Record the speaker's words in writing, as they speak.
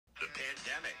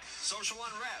social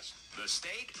unrest, the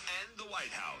state, and the White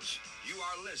House. You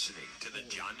are listening to the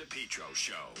John DePetro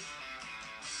Show.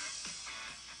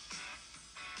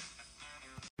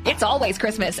 It's always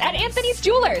Christmas at Anthony's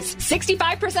Jewelers.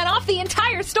 65% off the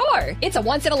entire store. It's a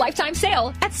once-in-a-lifetime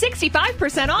sale at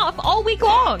 65% off all week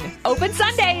long. Open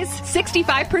Sundays.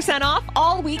 65% off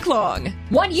all week long.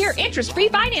 1 year interest-free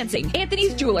financing.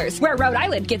 Anthony's Jewelers, where Rhode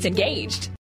Island gets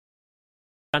engaged.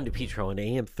 John DePetro on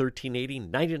AM 1380,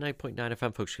 99.9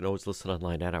 FM. Folks, you can always listen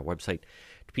online at our website,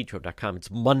 DePetro.com. It's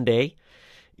Monday.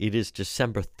 It is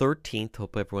December 13th.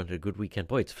 Hope everyone had a good weekend.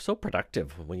 Boy, it's so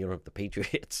productive when you don't have the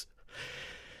Patriots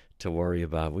to worry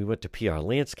about. We went to PR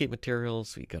Landscape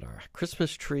Materials. We got our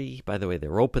Christmas tree. By the way,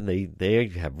 they're open. They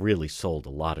have really sold a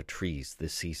lot of trees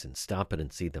this season. Stop it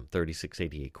and see them.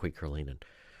 3688 Quaker Lane in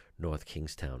North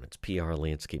Kingstown. It's PR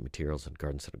Landscape Materials and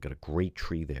Garden Center. Got a great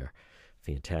tree there.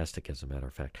 Fantastic, as a matter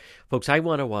of fact. Folks, I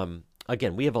want to,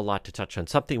 again, we have a lot to touch on.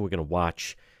 Something we're going to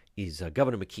watch is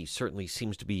Governor McKee certainly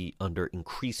seems to be under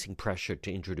increasing pressure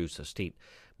to introduce a state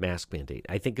mask mandate.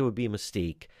 I think it would be a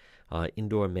mistake,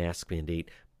 indoor mask mandate.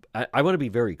 I want to be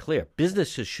very clear.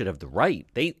 Businesses should have the right.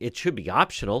 It should be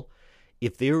optional.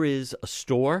 If there is a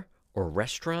store or a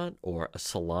restaurant or a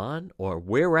salon or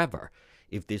wherever,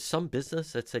 if there's some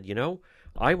business that said,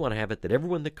 I want to have it that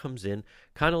everyone that comes in,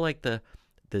 kind of like the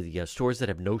stores that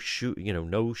have no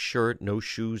no shirt, no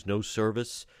shoes, no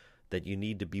service, that you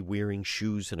need to be wearing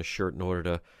shoes and a shirt in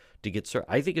order to get served.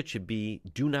 I think it should be,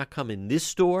 do not come in this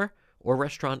store or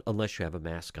restaurant unless you have a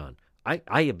mask on.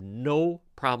 I have no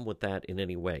problem with that in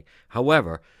any way.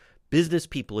 However, business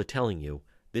people are telling you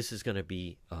this is going to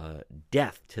be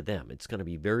death to them. It's going to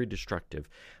be very destructive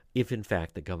if, in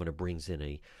fact, the governor brings in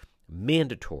a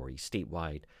mandatory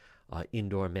statewide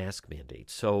indoor mask mandate.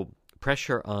 So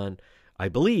I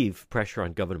believe pressure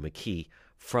on Governor McKee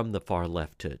from the far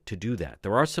left to do that.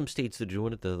 There are some states that are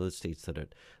doing it. There are other states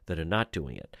that are not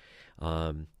doing it.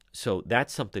 So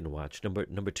that's something to watch.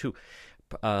 Number two,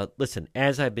 listen,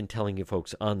 as I've been telling you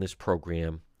folks on this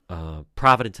program,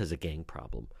 Providence has a gang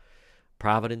problem.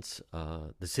 Providence,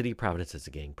 the city of Providence has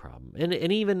a gang problem. And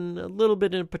even a little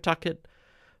bit in Pawtucket,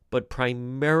 but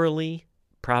primarily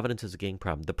Providence has a gang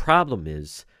problem. The problem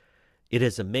is it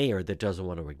is a mayor that doesn't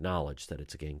want to acknowledge that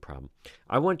it's a gang problem.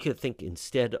 I want you to think,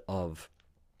 instead of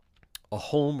a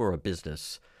home or a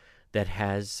business that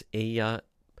has a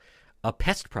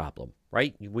pest problem,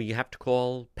 right? Where you have to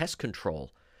call pest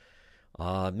control.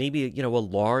 Maybe, a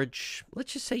large,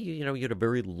 let's just say, you had a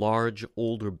very large,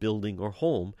 older building or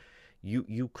home,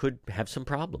 you could have some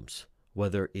problems,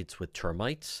 whether it's with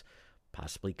termites,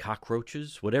 possibly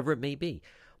cockroaches, whatever it may be.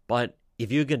 But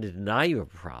if you're going to deny you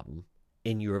have a problem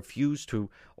and you refuse to,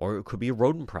 or it could be a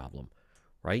rodent problem,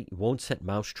 right? You won't set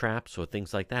mouse traps or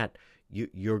things like that.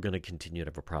 You're going to continue to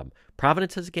have a problem.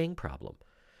 Providence has a gang problem.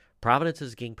 Providence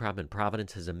has a gang problem, and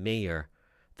Providence has a mayor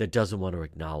that doesn't want to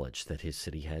acknowledge that his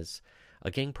city has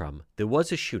a gang problem. There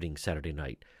was a shooting Saturday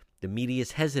night. The media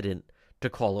is hesitant to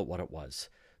call it what it was.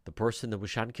 The person that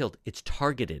was shot and killed, it's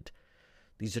targeted.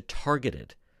 These are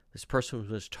targeted. This person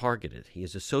was targeted. He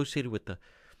is associated with the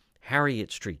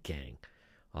Harriet Street gang.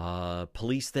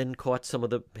 Police then caught some of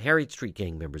the Harriet Street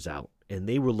gang members out, and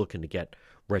they were looking to get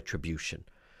retribution.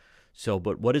 So,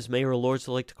 but what does Mayor Elorza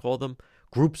like to call them?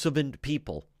 Groups of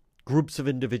people, groups of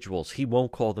individuals. He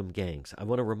won't call them gangs. I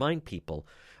want to remind people.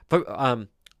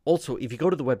 Also, if you go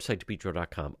to the website,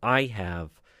 DePetro.com, I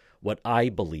have what I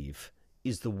believe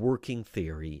is the working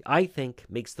theory, I think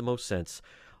makes the most sense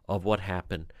of what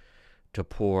happened to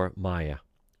poor Maya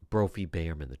Brophy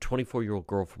Bayerman, the 24-year-old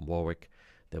girl from Warwick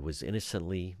that was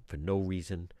innocently, for no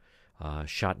reason,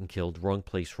 shot and killed, wrong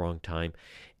place, wrong time.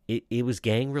 It was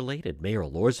gang-related. Mayor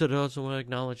Elorza doesn't want to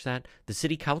acknowledge that. The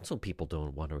city council people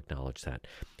don't want to acknowledge that.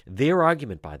 Their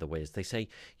argument, by the way, is they say,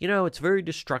 it's very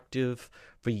destructive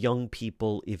for young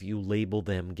people if you label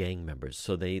them gang members.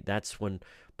 So that's when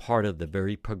part of the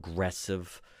very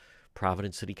progressive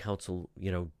Providence City Council,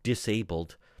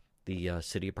 disabled the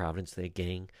city of Providence, their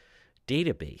gang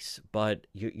database. But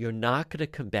you're not going to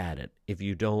combat it if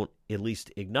you don't at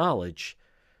least acknowledge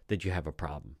that you have a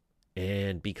problem.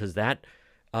 And because that...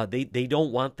 They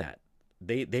don't want that.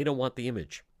 They don't want the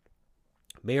image.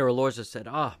 Mayor Elorza said,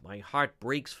 my heart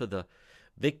breaks for the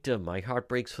victim. My heart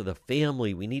breaks for the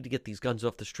family. We need to get these guns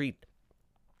off the street.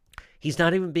 He's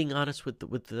not even being honest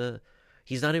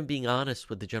he's not even being honest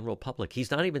with the general public.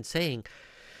 He's not even saying,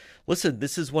 listen,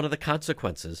 this is one of the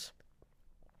consequences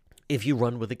if you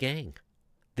run with a gang.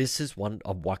 This is one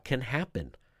of what can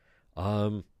happen.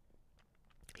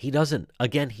 He doesn't.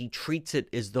 Again, he treats it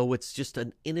as though it's just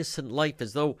an innocent life,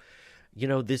 as though,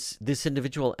 this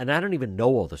individual, and I don't even know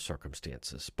all the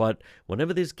circumstances, but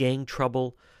whenever there's gang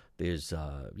trouble, There's,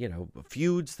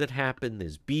 feuds that happen.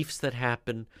 There's beefs that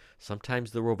happen.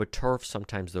 Sometimes they're over turf.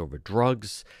 Sometimes they're over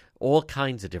drugs. All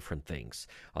kinds of different things.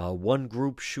 One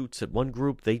group shoots at one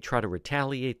group. They try to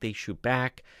retaliate. They shoot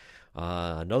back.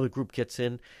 Another group gets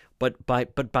in. But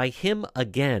by him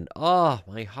again,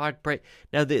 my heart breaks.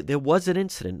 Now, there was an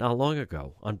incident not long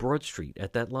ago on Broad Street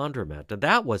at that laundromat. And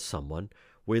that was someone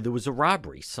where there was a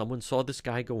robbery. Someone saw this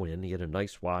guy go in. He had a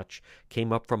nice watch,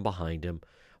 came up from behind him,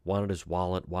 wanted his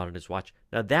wallet, wanted his watch.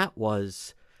 Now, that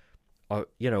was, a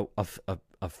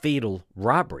fatal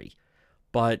robbery.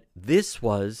 But this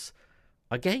was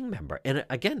a gang member. And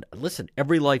again, listen,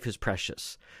 every life is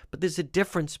precious. But there's a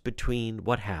difference between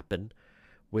what happened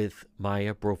with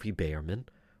Maya Brophy Behrman,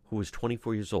 who was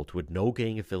 24 years old, who had no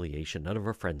gang affiliation. None of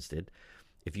her friends did.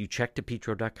 If you check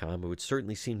DePietro.com, it would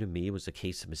certainly seem to me it was a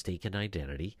case of mistaken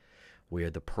identity, where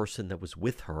the person that was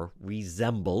with her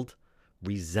resembled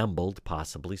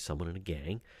possibly someone in a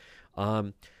gang.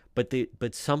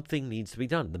 But something needs to be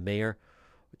done. The mayor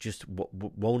just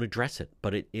won't address it.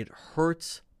 But it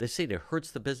hurts. They say it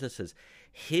hurts the businesses.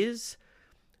 His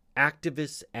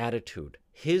activist attitude,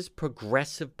 his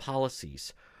progressive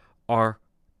policies are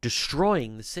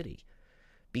destroying the city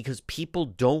because people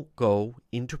don't go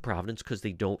into Providence because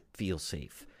they don't feel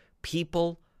safe.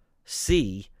 People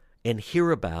see and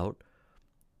hear about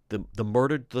the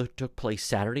murder that took place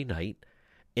Saturday night,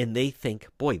 and they think,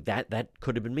 boy, that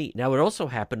could have been me. Now, it also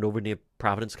happened over near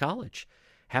Providence College,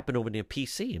 happened over near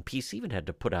PC, and PC even had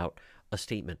to put out a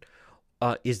statement.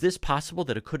 Is this possible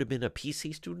that it could have been a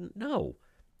PC student? No,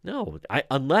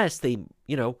 unless they,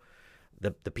 the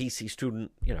PC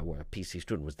student, where a PC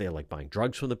student was there like buying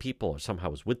drugs from the people or somehow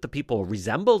was with the people or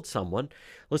resembled someone.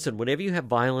 Listen, whenever you have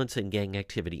violence and gang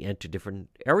activity enter different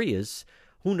areas,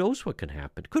 who knows what can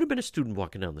happen? Could have been a student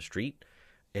walking down the street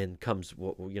and comes,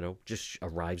 just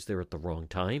arrives there at the wrong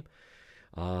time.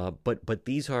 But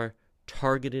these are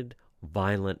targeted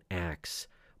violent acts,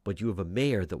 but you have a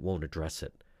mayor that won't address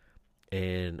it.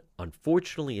 And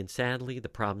unfortunately and sadly, the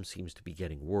problem seems to be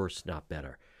getting worse, not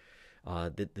better.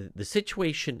 The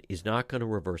situation is not going to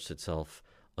reverse itself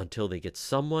until they get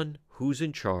someone who's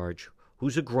in charge,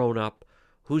 who's a grown-up,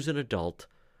 who's an adult,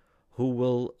 who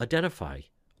will identify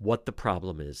what the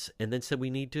problem is, and then say we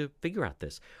need to figure out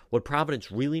this. What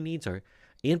Providence really needs are,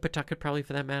 and Pawtucket probably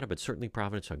for that matter, but certainly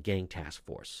Providence, are gang task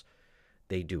force.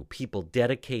 They do. People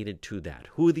dedicated to that.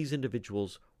 Who are these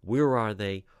individuals? Where are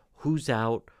they? Who's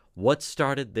out? What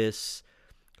started this?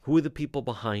 Who are the people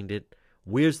behind it?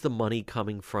 Where's the money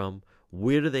coming from?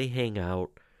 Where do they hang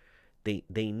out? They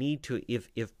need to,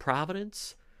 if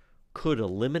Providence could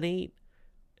eliminate,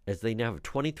 as they now have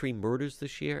 23 murders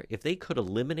this year, if they could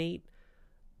eliminate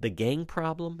the gang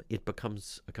problem, it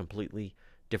becomes a completely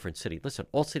different city. Listen,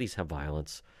 all cities have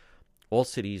violence. All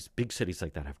cities, big cities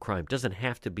like that, have crime. It doesn't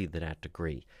have to be to that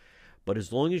degree. But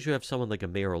as long as you have someone like a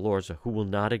Mayor Elorza who will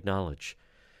not acknowledge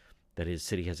that his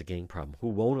city has a gang problem, who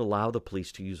won't allow the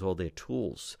police to use all their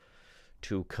tools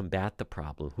to combat the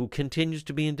problem, who continues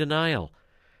to be in denial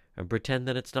and pretend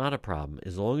that it's not a problem,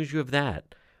 as long as you have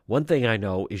that, one thing I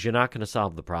know is you're not going to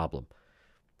solve the problem.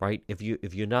 Right? If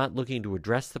you're not looking to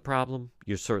address the problem,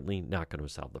 you're certainly not going to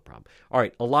solve the problem. All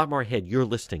right, a lot more ahead. You're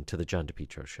listening to The John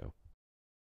DePietro Show.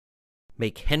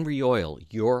 Make Henry Oil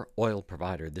your oil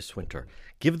provider this winter.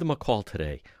 Give them a call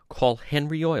today. Call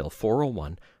Henry Oil,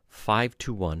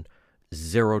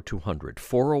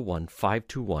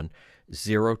 401-521-0200.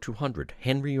 401-521-0200.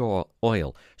 Henry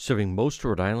Oil, serving most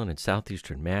Rhode Island and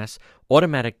southeastern Mass.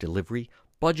 Automatic delivery,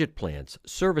 budget plans,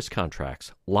 service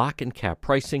contracts, lock and cap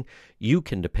pricing. You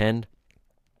can depend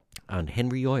on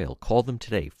Henry Oil. Call them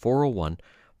today,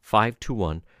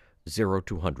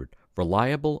 401-521-0200.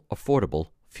 Reliable,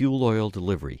 affordable fuel oil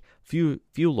delivery.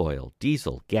 Fuel oil,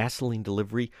 diesel, gasoline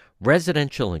delivery,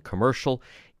 residential and commercial.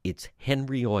 It's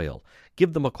Henry Oil.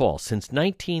 Give them a call. Since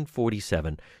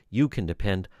 1947, you can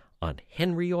depend on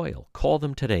Henry Oil. Call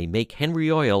them today. Make Henry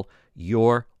Oil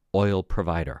your oil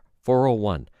provider.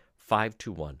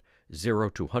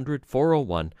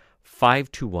 401-521-0200,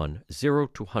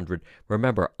 401-521-0200.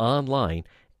 Remember, online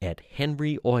at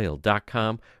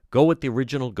henryoil.com. Go with the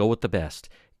original, go with the best.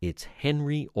 It's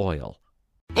Henry Oil.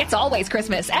 It's always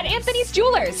Christmas at Anthony's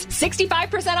Jewelers.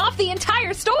 65% off the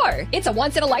entire store. It's a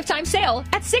once-in-a-lifetime sale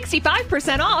at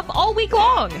 65% off all week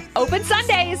long. Open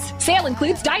Sundays. Sale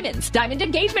includes diamonds, diamond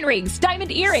engagement rings,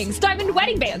 diamond earrings, diamond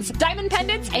wedding bands, diamond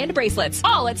pendants, and bracelets.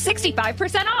 All at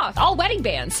 65% off. All wedding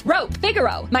bands, rope,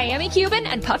 Figaro, Miami Cuban,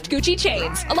 and puffed Gucci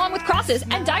chains, along with crosses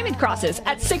and diamond crosses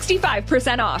at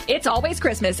 65% off. It's always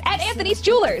Christmas at Anthony's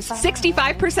Jewelers.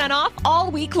 65% off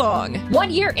all week long.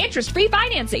 1 year interest-free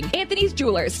financing. Anthony's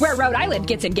Jewelers, where Rhode Island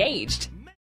gets engaged.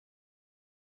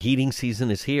 Heating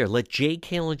season is here. Let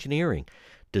JKL Engineering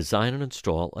design and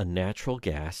install a natural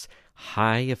gas,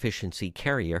 high-efficiency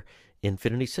Carrier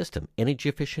Infinity system. Energy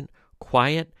efficient,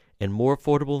 quiet, and more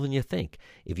affordable than you think.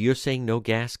 If you're saying no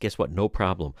gas, guess what? No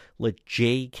problem. Let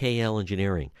JKL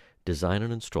Engineering design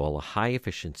and install a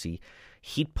high-efficiency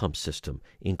heat pump system,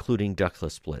 including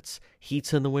ductless splits.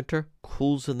 Heats in the winter,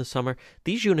 cools in the summer.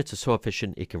 These units are so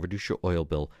efficient it can reduce your oil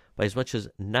bill by as much as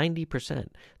 90%.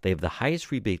 They have the highest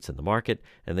rebates in the market,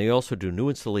 and they also do new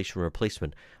installation and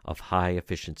replacement of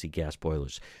high-efficiency gas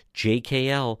boilers.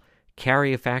 JKL,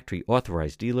 Carrier Factory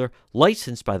authorized dealer,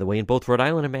 licensed, by the way, in both Rhode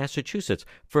Island and Massachusetts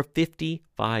for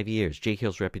 55 years.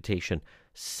 JKL's reputation,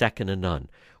 second to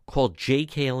none. Call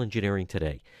JKL Engineering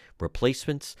today.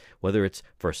 Replacements, whether it's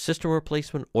for a system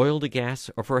replacement, oil to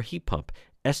gas, or for a heat pump.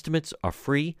 Estimates are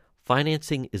free.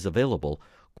 Financing is available,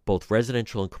 both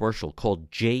residential and commercial. Call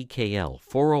JKL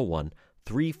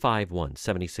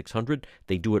 401-351-7600.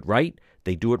 They do it right.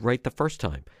 They do it right the first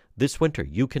time. This winter,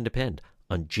 you can depend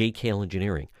on JKL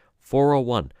Engineering.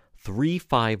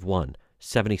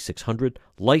 401-351-7600.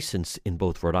 Licensed in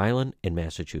both Rhode Island and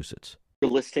Massachusetts. You're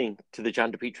listening to the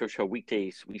John DePietro Show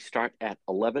weekdays. We start at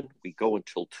 11. We go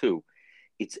until 2.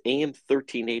 It's AM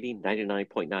 1380,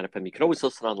 99.9 FM. You can always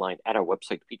listen online at our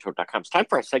website, depetro.com. It's time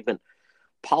for our segment,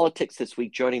 Politics This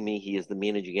Week. Joining me, he is the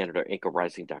managing editor,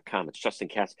 anchorrising.com. It's Justin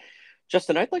Katz.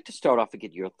 Justin, I'd like to start off and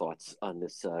get your thoughts on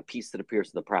this piece that appears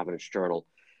in the Providence Journal.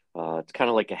 It's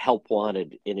kind of like a help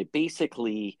wanted, and it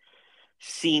basically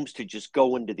seems to just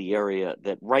go into the area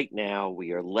that right now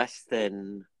we are less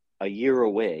than a year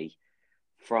away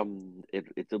from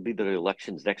it'll be the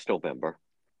elections next November,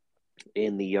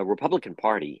 and the Republican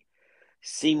Party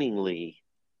seemingly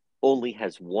only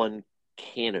has one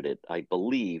candidate, I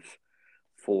believe,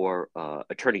 for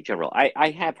Attorney General.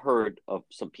 I have heard of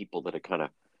some people that are kind of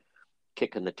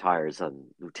kicking the tires on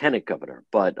Lieutenant Governor,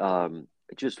 but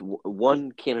just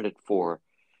one candidate for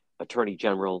Attorney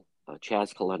General,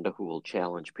 Chaz Calenda, who will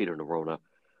challenge Peter Neronha,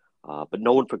 but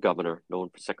no one for Governor, no one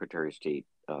for Secretary of State.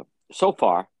 So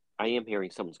far, I am hearing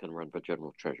someone's going to run for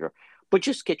General Treasurer, but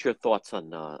just get your thoughts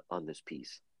on this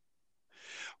piece.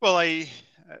 Well,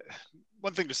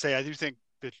 one thing to say, I do think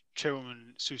that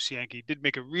Chairwoman Sue Cienki did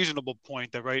make a reasonable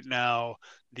point that right now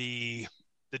the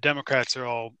Democrats are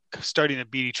all starting to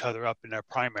beat each other up in their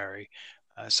primary.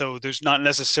 So there's not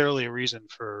necessarily a reason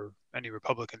for any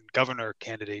Republican governor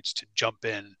candidates to jump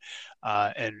in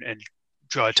and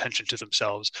draw attention to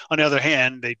themselves. On the other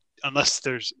hand, unless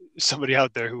there's somebody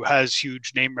out there who has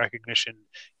huge name recognition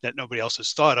that nobody else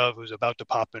has thought of, who's about to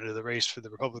pop into the race for the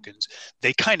Republicans,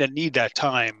 they kind of need that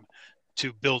time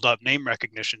to build up name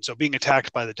recognition. So being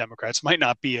attacked by the Democrats might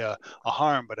not be a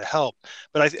harm, but a help.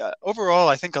 But overall,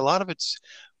 I think a lot of it's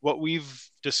what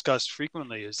we've discussed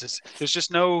frequently is this. There's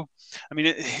just no, I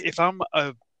mean, if I'm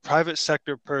a private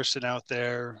sector person out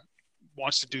there,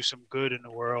 wants to do some good in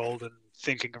the world and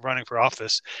thinking of running for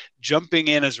office, jumping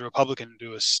in as a Republican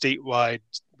to a statewide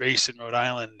race in Rhode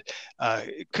Island,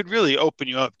 it could really open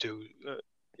you up to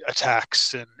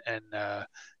attacks and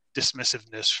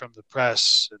dismissiveness from the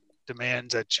press and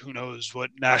demands that who knows what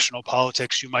national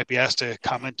politics you might be asked to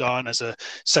comment on as a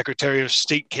Secretary of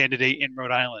State candidate in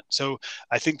Rhode Island. So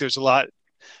I think there's a lot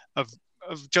of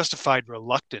justified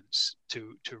reluctance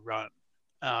to run.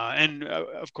 And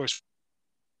of course,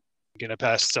 going to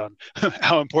pass on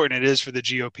how important it is for the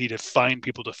GOP to find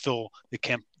people to fill the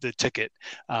ticket.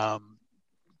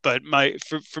 But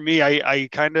for me, I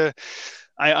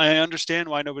understand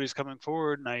why nobody's coming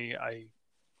forward, and I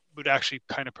would actually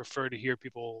kind of prefer to hear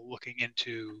people looking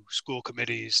into school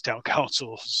committees, town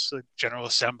councils, General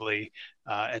Assembly,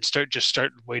 and start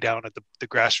way down at the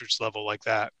grassroots level like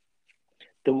that.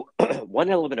 The one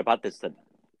element about this that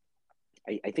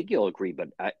I think you'll agree, but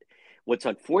what's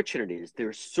unfortunate is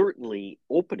there's certainly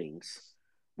openings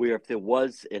where if there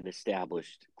was an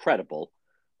established, credible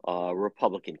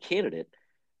Republican candidate,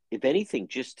 if anything,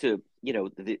 just to,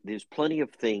 there's plenty of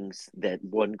things that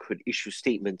one could issue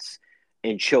statements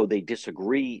and show they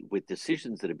disagree with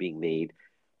decisions that are being made,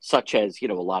 such as,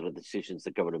 a lot of the decisions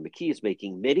that Governor McKee is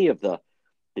making. Many of the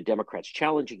Democrats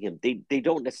challenging him, they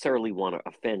don't necessarily want to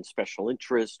offend special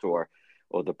interest or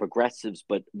the progressives.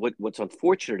 But what's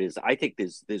unfortunate is I think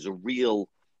there's a real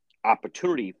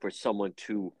opportunity for someone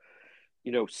to,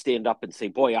 stand up and say,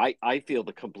 boy, I feel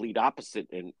the complete opposite,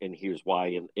 and here's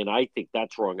why. And I think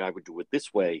that's wrong. I would do it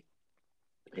this way,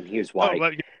 and here's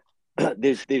why.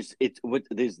 There's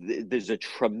a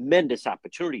tremendous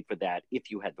opportunity for that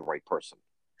if you had the right person.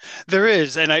 There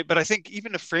is, but I think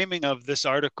even the framing of this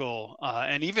article,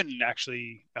 and even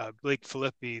actually Blake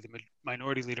Filippi, the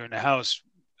minority leader in the House,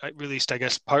 released, I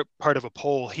guess, part of a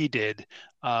poll he did,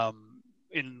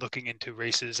 in looking into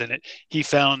races, and he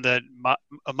found that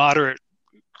a moderate,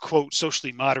 quote,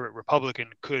 socially moderate Republican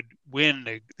could win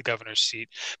the governor's seat.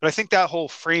 But I think that whole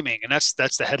framing, and that's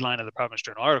the headline of the Providence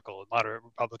Journal article, "A moderate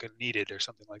Republican needed," or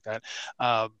something like that.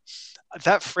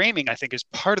 That framing, I think, is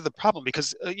part of the problem,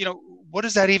 because what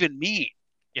does that even mean?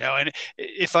 And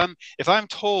if I'm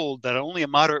told that only a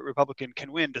moderate Republican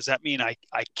can win, does that mean I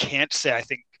can't say I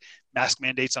think mask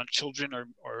mandates on children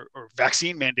or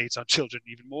vaccine mandates on children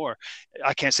even more?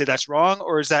 I can't say that's wrong,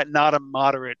 or is that not a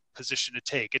moderate position to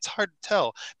take? It's hard to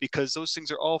tell, because those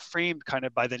things are all framed kind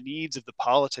of by the needs of the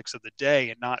politics of the day,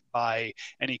 and not by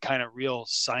any kind of real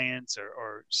science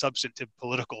or substantive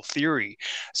political theory.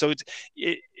 So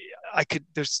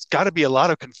there's got to be a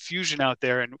lot of confusion out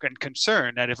there, and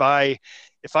concern that if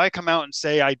I come out and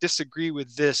say I disagree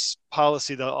with this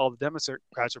policy that all the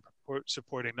Democrats are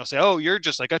supporting, they'll say, "Oh, you're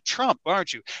just like a Trump,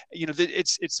 aren't you?"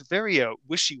 It's very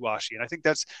wishy-washy, and I think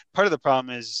that's part of the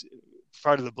problem. Is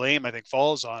part of the blame, I think,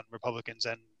 falls on Republicans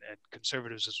and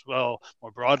conservatives as well,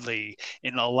 more broadly,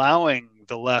 in allowing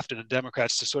the left and the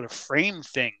Democrats to sort of frame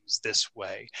things this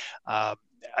way. I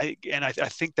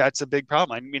think that's a big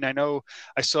problem. I mean,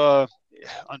 I saw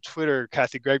on Twitter,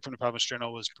 Kathy Gregg from the Providence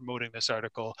Journal was promoting this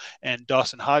article, and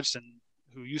Dawson Hodgson,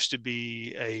 who used to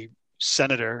be a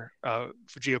senator,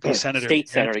 for GOP senator, state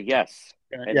senator, yes,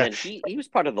 and then he was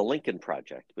part of the Lincoln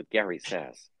Project with Gary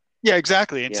Sass. Yeah,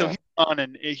 exactly. And so he on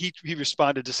and he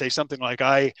responded to say something like,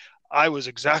 I was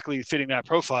exactly fitting that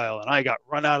profile, and I got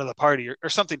run out of the party, or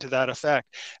something to that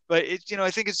effect. But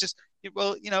I think it's just,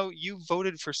 well, you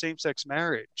voted for same-sex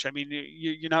marriage. I mean,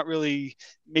 you're not really,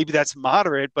 maybe that's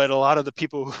moderate, but a lot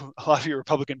of your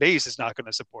Republican base is not going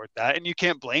to support that, and you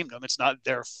can't blame them. It's not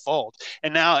their fault.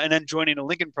 And then joining the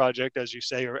Lincoln Project, as you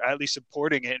say, or at least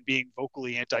supporting it and being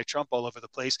vocally anti-Trump all over the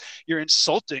place, you're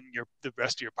insulting the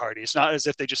rest of your party. It's not as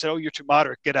if they just said, "Oh, you're too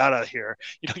moderate, get out of here."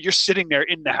 You're sitting there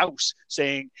in the House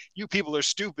saying, "You people are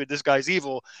stupid. This guy's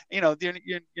evil." You're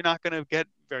not going to get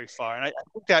very far. And I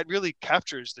think that really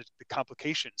captures the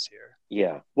complications here.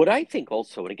 Yeah. What I think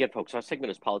also, and again, folks, our segment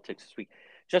is politics this week.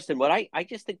 Justin, what I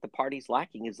just think the party's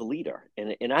lacking is a leader.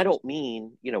 And I don't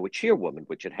mean, a chairwoman,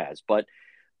 which it has, but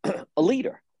a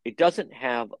leader. It doesn't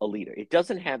have a leader. It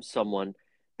doesn't have someone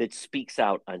that speaks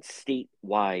out on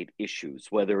statewide issues,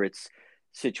 whether it's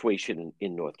situation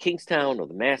in North Kingstown or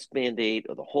the mask mandate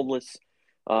or the homeless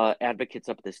advocates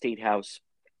up at the State House.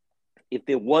 If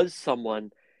there was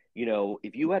someone,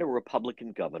 if you had a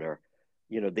Republican governor,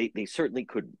 they certainly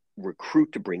could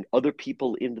recruit to bring other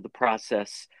people into the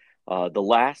process. The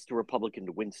last Republican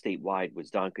to win statewide was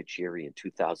Don Carcieri in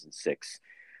 2006.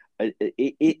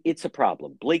 It's a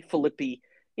problem. Blake Filippi,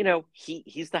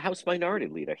 he's the House Minority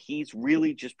Leader. He's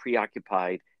really just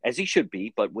preoccupied, as he should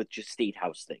be, but with just state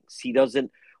House things. He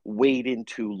doesn't wade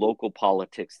into local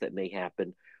politics that may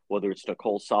happen, whether it's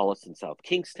Nicole Solis in South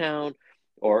Kingstown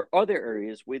or other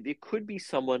areas where there could be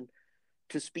someone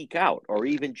to speak out, or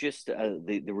even just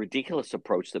the ridiculous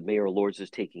approach that Mayor Lords is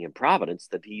taking in Providence,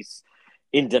 that he's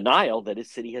in denial that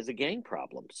his city has a gang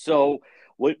problem. So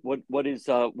what is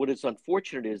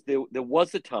unfortunate is there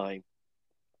was a time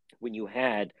when you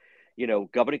had,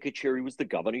 Governor Carcieri was the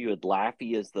governor. You had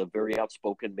Laffey as the very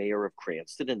outspoken mayor of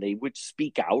Cranston, and they would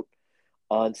speak out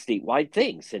on statewide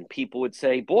things. And people would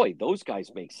say, boy, those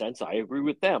guys make sense. I agree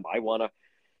with them. I want to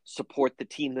support the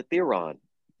team that they're on.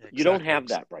 Exactly. You don't have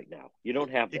that right now. You don't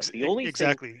have that. The only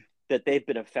thing that they've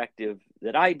been effective,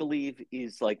 that I believe,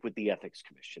 is like with the Ethics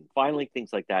Commission, filing things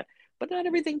like that. But not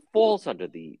everything falls under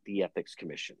the Ethics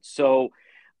Commission. So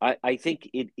I think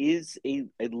it is a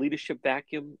leadership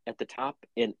vacuum at the top.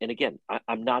 And again,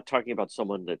 I'm not talking about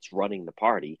someone that's running the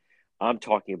party. I'm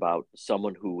talking about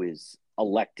someone who is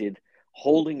elected,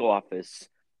 holding office,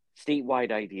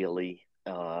 statewide ideally,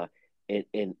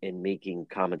 and making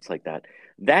comments like that.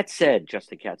 That said,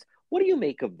 Justin Katz, what do you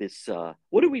make of this?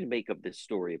 What do we make of this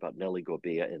story about Nellie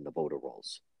Gorbea and the voter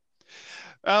rolls?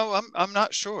 Oh, I'm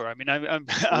not sure. I mean,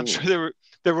 I'm sure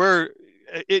there were.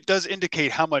 It does indicate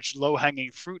how much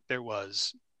low-hanging fruit there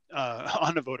was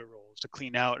on the voter rolls to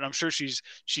clean out, and I'm sure she's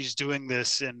doing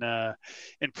this in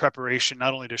preparation,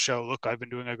 not only to show, look, I've been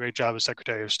doing a great job as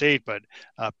Secretary of State, but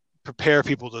prepare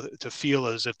people to feel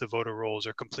as if the voter rolls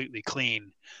are completely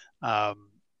clean.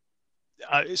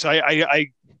 So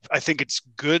I think it's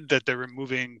good that they're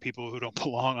removing people who don't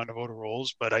belong on the voter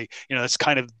rolls, but it's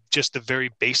kind of just the very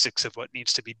basics of what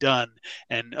needs to be done,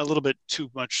 and a little bit too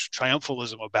much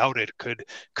triumphalism about it could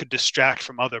distract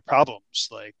from other problems,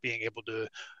 like being able to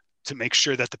make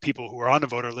sure that the people who are on the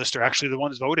voter list are actually the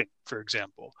ones voting, for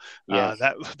example. Yes.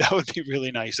 That would be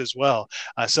really nice as well.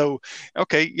 So,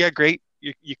 okay, yeah, great.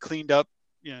 You cleaned up,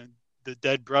 the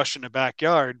dead brush in the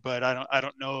backyard, but I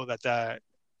don't know that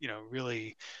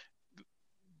really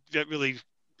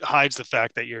hides the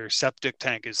fact that your septic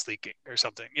tank is leaking or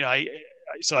something.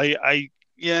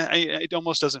 It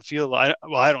almost doesn't feel.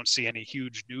 I don't see any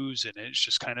huge news in it. It's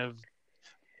just kind of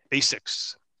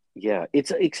basics. Yeah,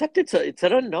 it's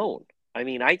an unknown. I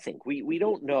mean, I think we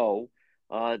don't know.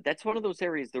 That's one of those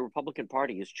areas the Republican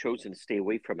Party has chosen to stay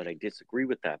away from, and I disagree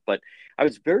with that. But I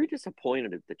was very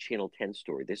disappointed at the Channel 10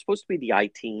 story. They're supposed to be the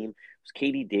I-team. It was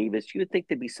Katie Davis. You would think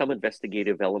there'd be some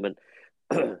investigative element.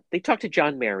 They talked to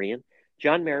John Marion.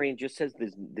 John Marion just says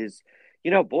there's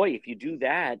boy, if you do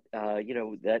that,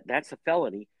 that's a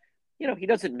felony. He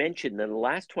doesn't mention that in the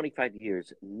last 25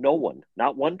 years, no one,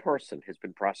 not one person, has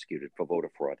been prosecuted for voter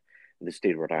fraud in the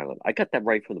state of Rhode Island. I got that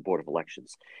right from the Board of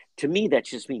Elections. To me, that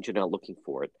just means you're not looking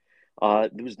for it.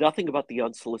 There was nothing about the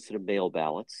unsolicited mail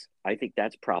ballots. I think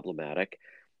that's problematic.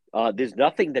 There's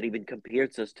nothing that even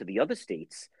compares us to the other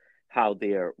states, how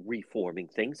they're reforming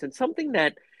things. And something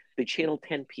that the Channel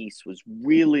 10 piece was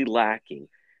really lacking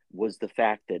was the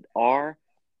fact that our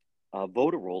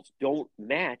voter rolls don't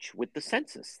match with the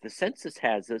census. The census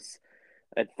has us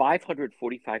at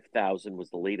 545,000 was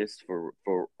the latest for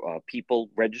people,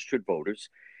 registered voters.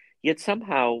 Yet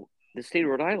somehow the state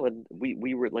of Rhode Island,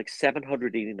 we were at like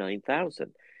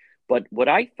 789,000. But what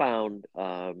I found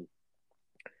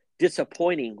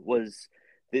disappointing was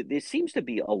that there seems to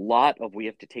be a lot of, we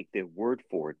have to take their word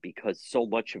for it because so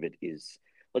much of it is,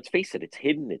 let's face it, it's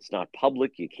hidden. It's not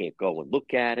public. You can't go and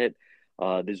look at it.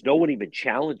 There's no one even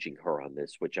challenging her on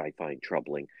this, which I find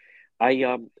troubling.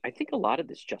 I think a lot of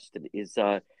this, Justin, is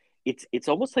it's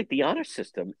almost like the honor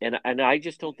system, and I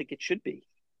just don't think it should be.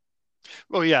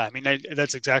 Well, yeah, I mean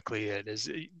that's exactly it.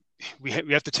 We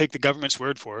have to take the government's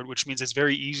word for it, which means it's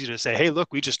very easy to say, "Hey, look,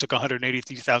 we just took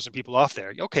 183,000 people off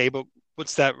there." Okay, but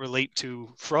what's that relate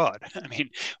to fraud? I mean,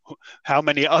 how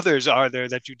many others are there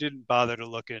that you didn't bother to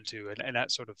look into, and that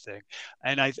sort of thing?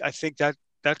 And I think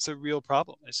that's a real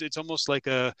problem. It's almost like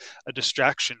a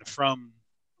distraction from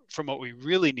what we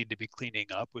really need to be cleaning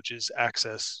up, which is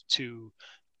access to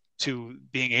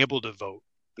being able to vote.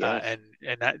 Yeah.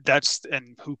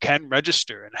 And who can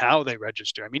register and how they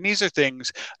register. I mean, these are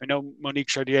things. I know Monique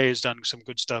Chartier has done some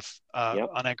good stuff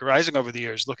on Anchor Rising over the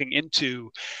years, looking into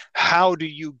how do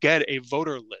you get a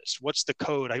voter list? What's the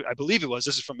code? I believe it was.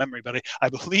 This is from memory, but I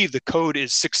believe the code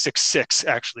is 666.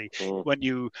 Actually, when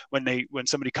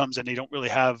somebody comes and they don't really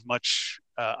have much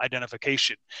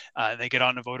identification, and they get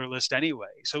on the voter list anyway.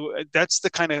 So that's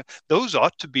the kind of, those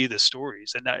ought to be the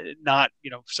stories, and not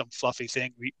some fluffy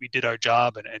thing. We did our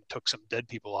job and took some dead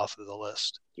people off of the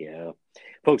list. Yeah,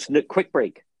 folks. Quick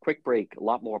break. A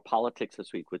lot more politics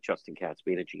this week with Justin Katz,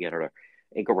 managing editor,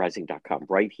 AnchorRising.com,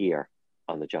 right here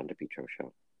on the John DePetro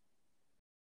Show.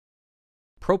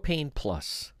 Propane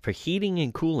Plus for heating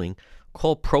and cooling.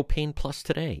 Call Propane Plus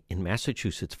today in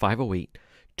Massachusetts,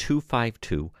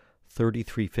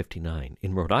 508-252-3359.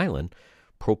 In Rhode Island,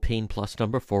 Propane Plus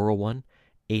number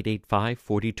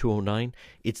 401-885-4209.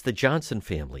 It's the Johnson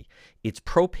family. It's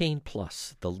Propane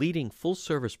Plus, the leading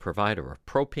full-service provider of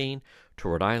propane to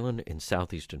Rhode Island and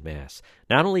southeastern Mass.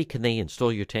 Not only can they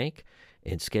install your tank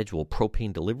and schedule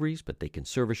propane deliveries, but they can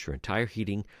service your entire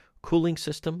heating, cooling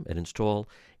system and install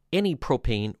any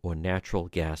propane or natural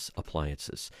gas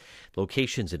appliances.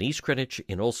 Locations in East Greenwich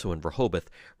and also in Rehoboth.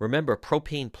 Remember,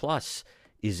 Propane Plus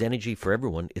is energy for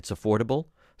everyone. It's affordable,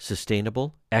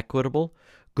 sustainable, equitable,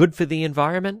 good for the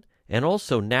environment, and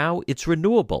also now it's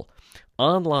renewable.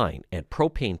 Online at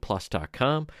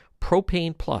propaneplus.com.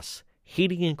 Propane Plus,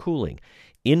 heating and cooling.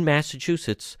 In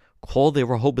Massachusetts, call their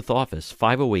Rehoboth office,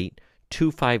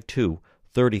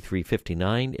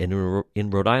 508-252-3359. And in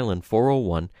Rhode Island,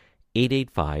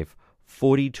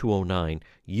 401-885-4209.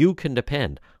 You can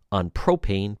depend on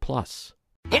Propane Plus.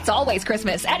 It's always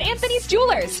Christmas at Anthony's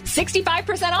Jewelers.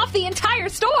 65% off the entire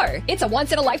store. It's a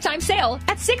once-in-a-lifetime sale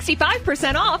at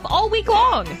 65% off all week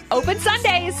long. Open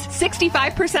Sundays,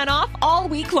 65% off all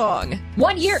week long.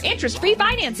 1 year interest-free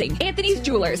financing. Anthony's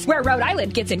Jewelers, where Rhode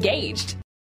Island gets engaged.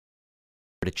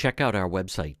 To check out our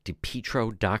website,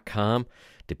 DePetro.com,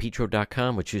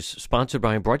 which is sponsored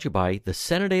by and brought to you by the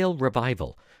Centerdale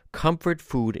Revival, comfort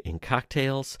food and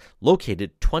cocktails,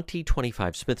 located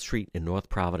 2025 Smith Street in North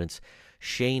Providence.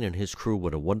 Shane and his crew,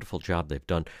 what a wonderful job they've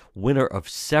done. Winner of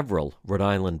several Rhode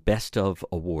Island Best of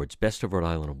Rhode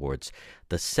Island Awards.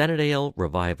 The Centerdale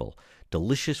Revival.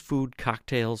 Delicious food,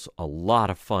 cocktails, a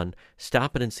lot of fun.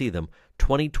 Stop in and see them,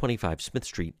 2025 Smith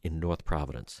Street in North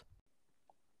Providence.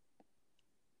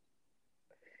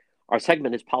 Our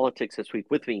segment is Politics This Week.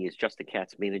 With me is Justin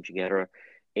Katz, managing editor,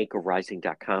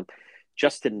 AnchorRising.com.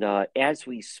 Justin, as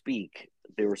we speak,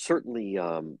 there are certainly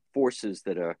forces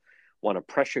that want to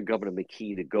pressure Governor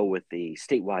McKee to go with the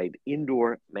statewide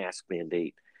indoor mask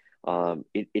mandate.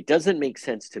 It doesn't make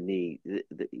sense to me.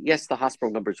 Yes, the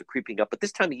hospital numbers are creeping up, but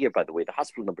this time of year, by the way, the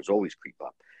hospital numbers always creep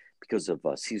up because of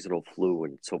seasonal flu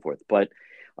and so forth. But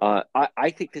I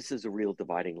think this is a real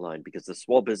dividing line, because the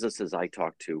small businesses I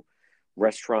talk to,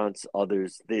 restaurants,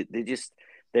 others,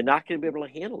 they're not going to be able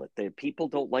to handle it. People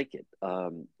don't like it.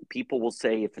 People will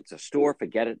say, if it's a store,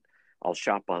 forget it. I'll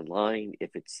shop online.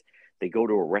 If they go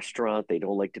to a restaurant, they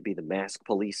don't like to be the mask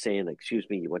police saying, excuse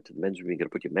me, you went to the men's room, you got to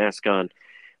put your mask on.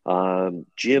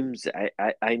 Gyms,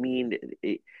 I mean,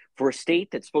 for a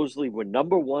state that supposedly we're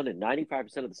number one and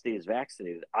 95% of the state is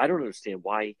vaccinated, I don't understand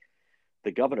why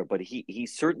the governor, but he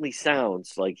certainly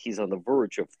sounds like he's on the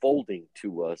verge of folding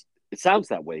to it sounds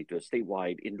that way, to a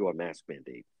statewide indoor mask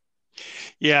mandate.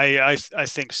 Yeah, I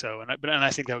think so, and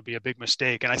I think that would be a big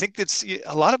mistake. And I think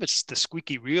a lot of it's the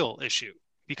squeaky wheel issue,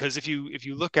 because if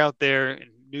you look out there in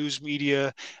news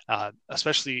media,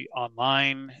 especially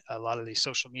online, a lot of these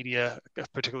social media,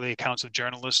 particularly accounts of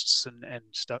journalists and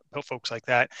stuff, folks like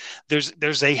that,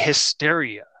 there's a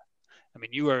hysteria. I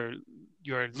mean, you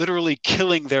are literally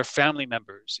killing their family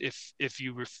members if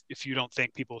you don't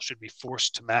think people should be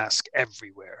forced to mask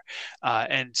everywhere.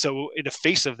 And so in the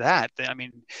face of that, I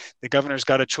mean, the governor's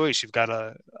got a choice. You've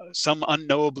got some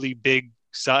unknowably big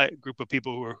group of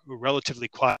people who are relatively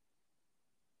quiet,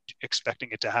 expecting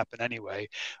it to happen anyway.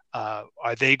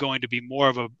 Are they going to be more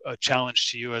of a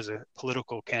challenge to you as a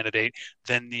political candidate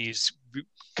than these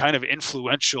kind of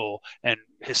influential and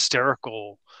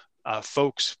hysterical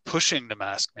folks pushing the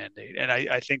mask mandate? And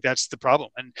I think that's the problem.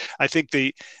 And I think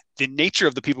the nature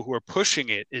of the people who are pushing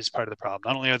it is part of the problem.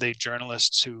 Not only are they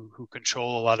journalists who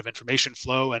control a lot of information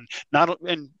flow, and not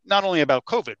only about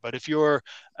COVID, but if you're,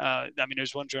 I mean,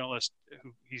 there's one journalist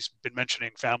he's been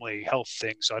mentioning family health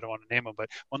things, so I don't want to name him, but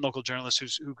one local journalist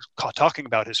who's talking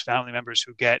about his family members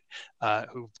who've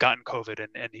gotten COVID,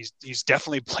 and he's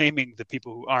definitely blaming the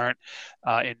people who aren't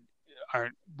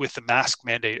with the mask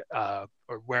mandate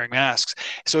or wearing masks.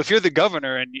 So if you're the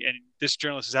governor and this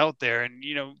journalist is out there, and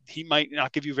he might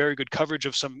not give you very good coverage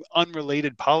of some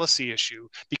unrelated policy issue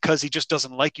because he just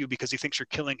doesn't like you because he thinks you're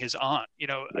killing his aunt.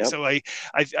 Yep. So I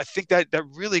think that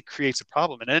really creates a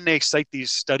problem. And then they cite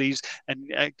these studies, and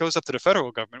it goes up to the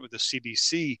federal government with the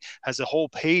CDC has a whole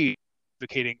page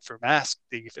advocating for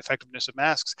the effectiveness of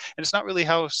masks. And it's not really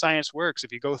how science works.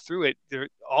 If you go through it,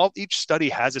 each study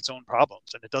has its own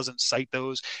problems, and it doesn't cite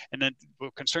those. And then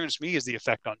what concerns me is the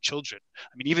effect on children.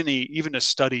 I mean, even the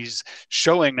studies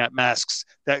showing that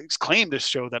claim to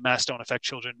show that masks don't affect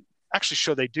children actually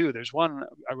show they do. There's one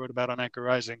I wrote about on Anchor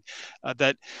Rising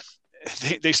that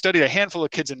they studied a handful of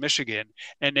kids in Michigan,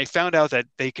 and they found out that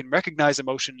they can recognize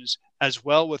emotions as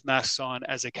well with masks on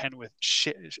as they can with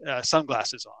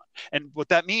sunglasses on. And what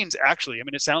that means, actually, I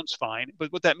mean, it sounds fine,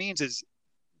 but what that means is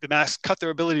the masks cut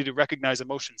their ability to recognize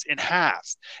emotions in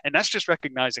half. And that's just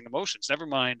recognizing emotions, never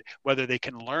mind whether they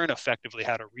can learn effectively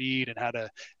how to read and how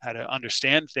to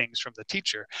understand things from the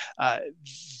teacher.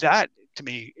 That, to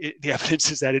me, the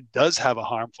evidence is that it does have a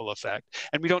harmful effect.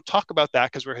 And we don't talk about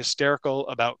that because we're hysterical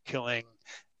about killing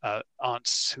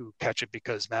aunts who catch it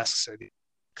because masks are the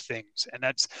things. And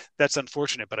that's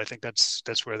unfortunate, but I think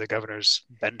that's where the governor's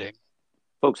bending.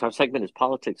 Folks, our segment is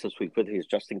Politics This Week. With me is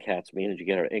Justin Katz, managing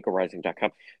editor at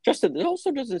anchorrising.com. Justin, there also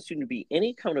doesn't seem to be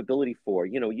any accountability for,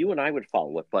 you and I would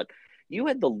follow it, but you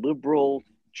had the liberal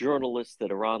journalists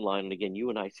that are online, and again,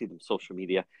 you and I see them on social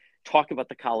media, talk about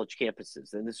the college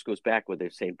campuses. And this goes back where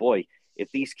they're saying, boy,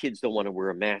 if these kids don't want to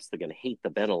wear a mask, they're going to hate the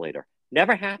ventilator.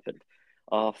 Never happened.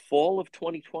 Fall of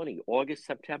 2020, August,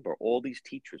 September, all these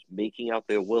teachers making out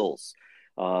their wills,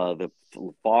 the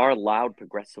far loud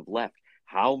progressive left.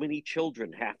 How many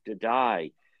children have to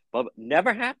die? But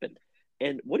never happened.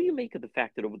 And what do you make of the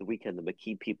fact that over the weekend, the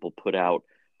McKee people put out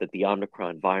that the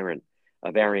Omicron variant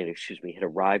had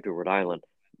arrived in Rhode Island,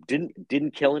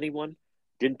 didn't kill anyone,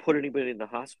 didn't put anybody in the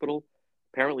hospital,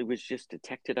 apparently was just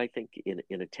detected, I think,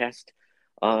 in a test.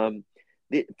 For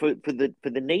the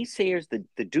naysayers,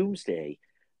 the doomsday,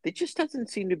 there just doesn't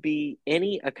seem to be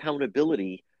any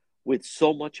accountability with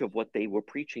so much of what they were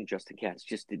preaching. Justin Katz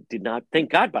just did not,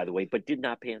 thank God, by the way, but did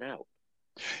not pan out.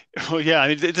 Well, yeah, I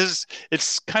mean,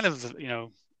 it's kind of,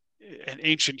 an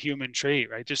ancient human trait,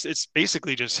 right? It's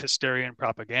basically just hysteria and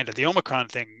propaganda. The Omicron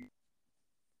thing,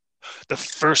 the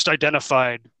first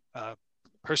identified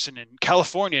person in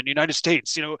California in the United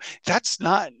States, that's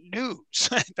not news.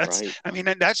 That's right. I mean,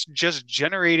 and that's just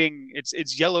generating,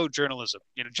 it's yellow journalism,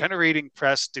 generating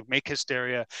press to make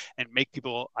hysteria and make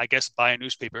people, I guess, buy a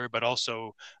newspaper, but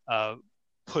also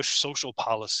push social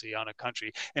policy on a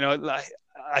country.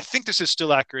 I think this is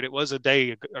still accurate. It was a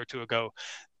day or two ago.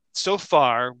 So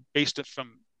far, based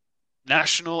from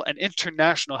national and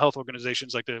international health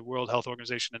organizations like the World Health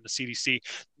Organization and the CDC,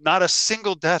 not a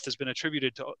single death has been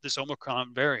attributed to this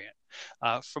Omicron variant.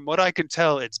 From what I can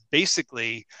tell, it's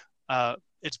basically a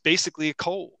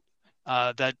cold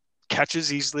that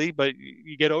catches easily, but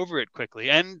you get over it quickly,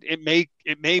 and it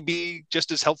may be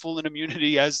just as helpful in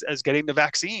immunity as getting the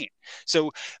vaccine.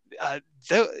 So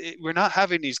we're not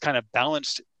having these kind of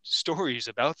balanced stories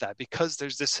about that because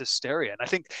there's this hysteria, and I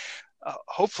think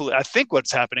hopefully, I think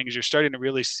what's happening is you're starting to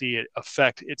really see it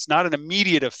affect. It's not an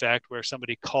immediate effect where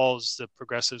somebody calls the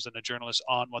progressives and the journalists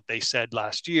on what they said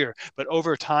last year, but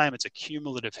over time, it's a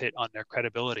cumulative hit on their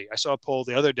credibility. I saw a poll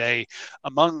the other day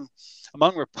among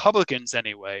Republicans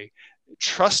anyway.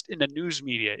 Trust in the news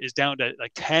media is down to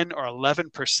like 10 or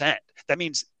 11%. That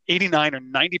means 89 or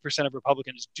 90% of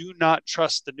Republicans do not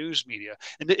trust the news media.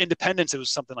 And the independents, it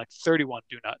was something like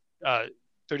 31%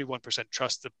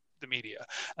 trust the media.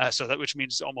 So that, which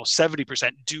means almost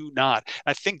 70% do not.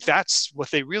 I think that's what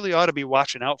they really ought to be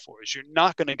watching out for, is you're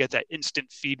not going to get that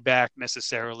instant feedback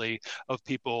necessarily of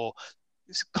people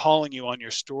calling you on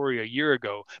your story a year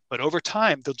ago, but over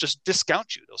time, they'll just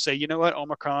discount you. They'll say, you know what,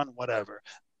 Omicron, whatever.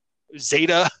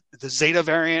 The Zeta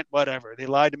variant, whatever. They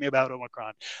lied to me about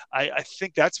Omicron. I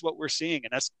think that's what we're seeing,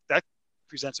 and that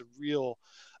presents a real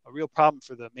problem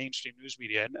for the mainstream news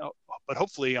media. But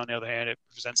hopefully, on the other hand, it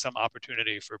presents some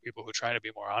opportunity for people who try to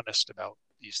be more honest about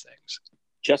these things.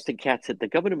 Justin Katz at the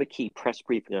Governor McKee press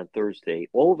briefing on Thursday.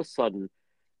 All of a sudden,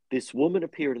 this woman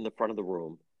appeared in the front of the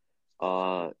room,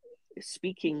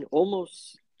 speaking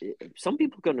almost. Some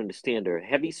people can understand her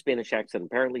heavy Spanish accent.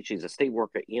 Apparently, she's a state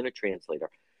worker and a translator.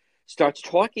 Starts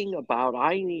talking about,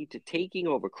 I need to taking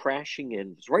over, crashing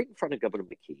in. It was right in front of Governor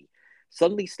McKee.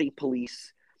 Suddenly, state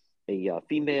police, a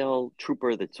female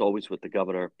trooper that's always with the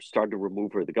governor, started to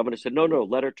remove her. The governor said, no,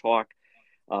 let her talk.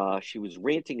 She was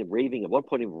ranting and raving, at one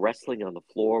point even wrestling on the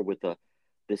floor with the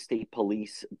state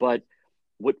police. But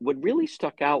what really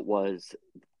stuck out was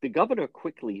the governor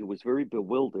quickly, who was very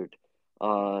bewildered,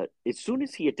 as soon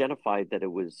as he identified that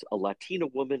it was a Latina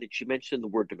woman and she mentioned the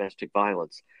word domestic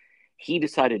violence, he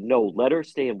decided, no, let her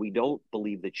stay, and we don't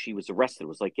believe that she was arrested. It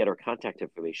was like, get her contact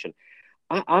information.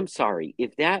 I'm sorry,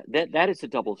 if that is a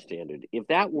double standard. If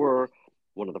that were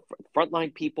one of the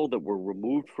frontline people that were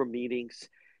removed from meetings,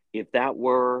 if that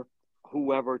were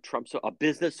whoever, Trump's a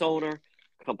business owner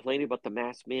complaining about the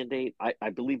mask mandate,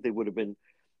 I believe they would have been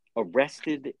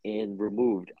arrested and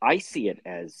removed. I see it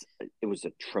as it was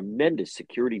a tremendous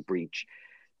security breach.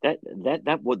 They're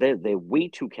way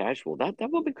too casual. That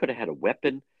woman could have had a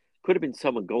weapon. Could have been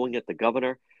someone going at the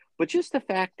governor, but just the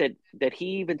fact that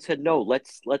he even said, no,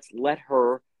 let's let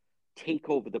her take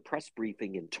over the press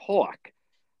briefing and talk.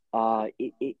 I'd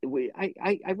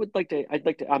like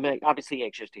to. I'm obviously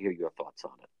anxious to hear your thoughts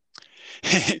on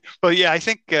it. Well, yeah, I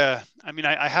think. I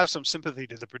have some sympathy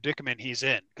to the predicament he's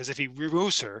in, because if he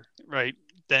removes her, right,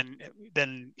 then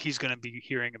he's going to be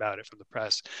hearing about it from the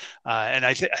press, and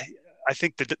I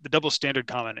think the double standard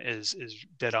comment is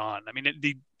dead on. I mean,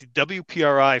 the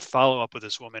WPRI follow up with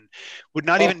this woman would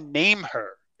not even name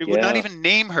her. It would not even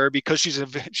name her because she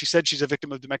said she's a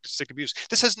victim of domestic abuse.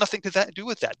 This has nothing to do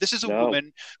with that. This is a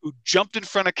woman who jumped in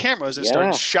front of cameras and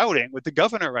started shouting with the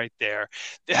governor right there.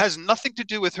 It has nothing to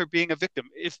do with her being a victim.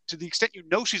 If to the extent you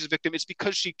know she's a victim, it's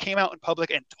because she came out in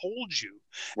public and told you.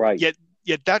 Right.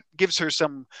 Yet that gives her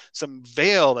some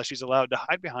veil that she's allowed to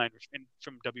hide behind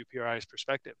from WPRI's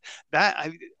perspective. That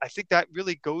I think that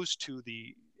really goes to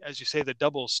the, as you say, the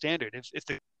double standard.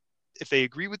 If they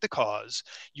agree with the cause,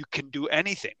 you can do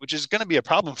anything, which is going to be a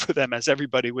problem for them as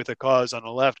everybody with a cause on the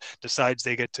left decides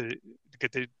they get to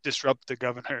disrupt the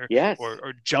governor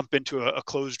or jump into a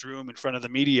closed room in front of the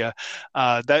media.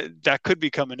 That could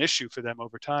become an issue for them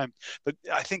over time. But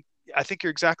I think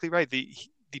you're exactly right. The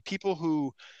people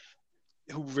who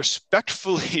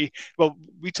respectfully, well,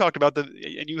 we talked about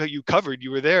and you covered,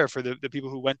 you were there for the people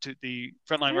who went to the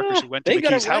frontline workers who went to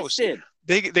McKee's house.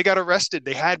 They got arrested.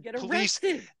 They had police.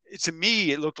 To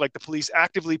me, it looked like the police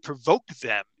actively provoked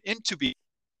them into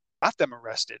got them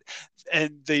arrested.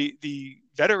 And the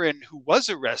veteran who was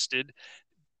arrested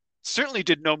certainly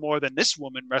did no more than this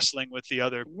woman wrestling with the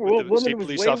other state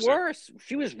police officer. Worse.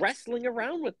 She was wrestling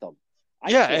around with them.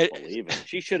 I can't believe it.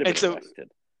 She should have been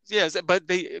arrested. Yes,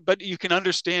 but you can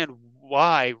understand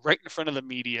why right in front of the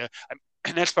media,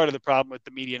 and that's part of the problem with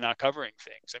the media not covering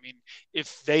things. I mean,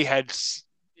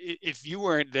 if you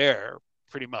weren't there,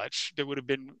 pretty much there would have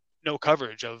been no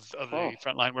coverage of the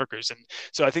frontline workers, and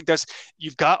so I think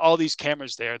you've got all these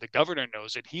cameras there. The governor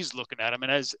knows it; he's looking at them,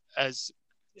 and as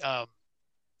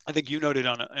I think you noted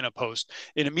in a post,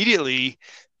 and immediately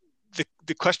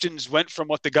the questions went from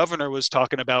what the governor was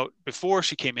talking about before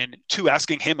she came in to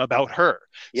asking him about her.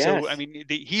 Yes. So, I mean,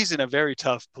 he's in a very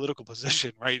tough political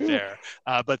position right there.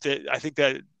 But I think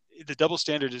that the double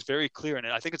standard is very clear. And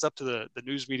I think it's up to the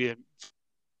news media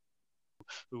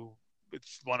who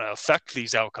want to affect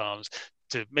these outcomes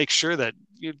to make sure that,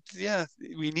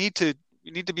 we need to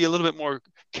be a little bit more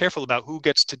careful about who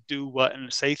gets to do what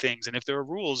and say things. And if there are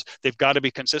rules, they've got to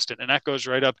be consistent. And that goes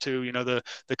right up to,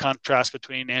 the contrast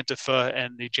between Antifa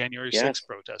and the January 6th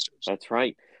protesters. That's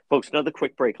right. Folks, another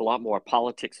quick break. A lot more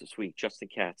politics this week. Justin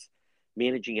Katz,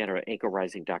 managing editor at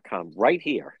anchorrising.com, right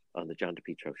here on the John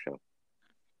DePetro Show.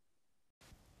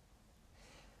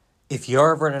 If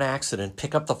you're ever in an accident,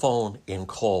 pick up the phone and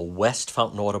call West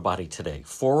Fountain Auto Body today,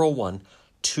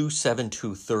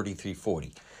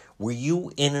 401-272-3340. Were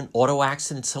you in an auto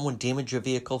accident? Someone damaged your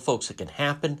vehicle? Folks, it can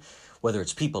happen, whether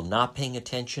it's people not paying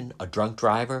attention, a drunk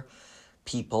driver,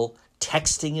 people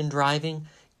texting and driving.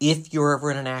 If you're ever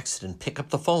in an accident, pick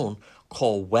up the phone,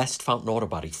 call West Fountain Auto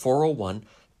Body,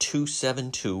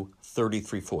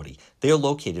 401-272-3340. They're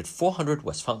located 400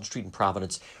 West Fountain Street in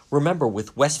Providence. Remember,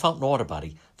 with West Fountain Auto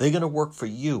Body, they're going to work for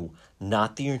you,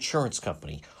 not the insurance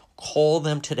company. Call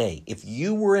them today. If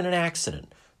you were in an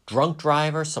accident, drunk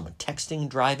driver, someone texting and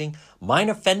driving,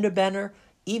 minor fender bender,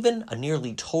 even a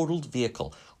nearly totaled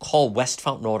vehicle, call West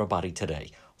Fountain Auto Body today,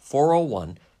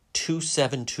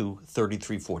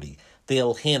 401-272-3340.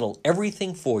 They'll handle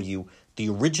everything for you, the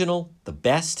original, the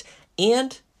best,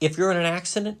 and if you're in an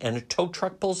accident and a tow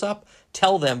truck pulls up,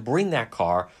 tell them bring that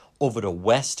car over to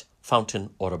West Fountain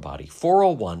Auto Body,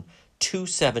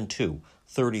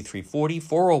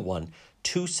 401-272-3340,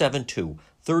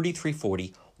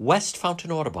 401-272-3340, West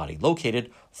Fountain Auto Body, located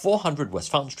 400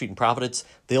 West Fountain Street in Providence.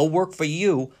 They'll work for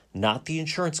you, not the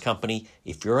insurance company.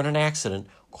 If you're in an accident,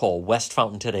 call West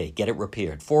Fountain today. Get it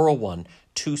repaired,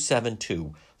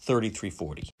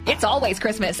 401-272-3340. It's always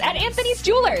Christmas at Anthony's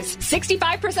Jewelers.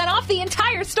 65% off the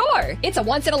entire store. It's a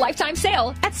once-in-a-lifetime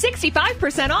sale at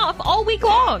 65% off all week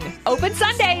long. Open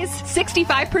Sundays.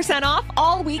 65% off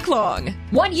all week long.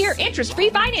 1 year interest-free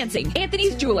financing.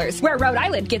 Anthony's Jewelers, where Rhode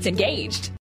Island gets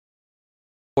engaged.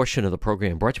 Portion of the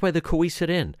program brought to you by the Cohasset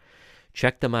Inn.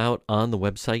 Check them out on the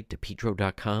website,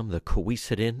 depetro.com. The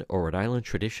Cohasset Inn, or Rhode Island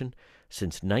tradition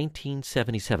since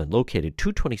 1977, located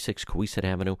 226 Cohasset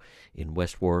Avenue in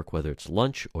West Warwick. Whether it's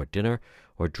lunch or dinner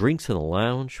or drinks in the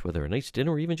lounge, whether a nice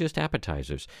dinner or even just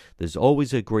appetizers, there's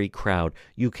always a great crowd.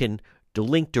 You can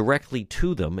link directly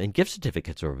to them, and gift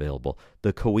certificates are available.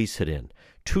 The Cohasset Inn,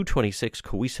 226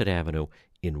 Cohasset Avenue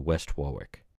in West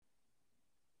Warwick.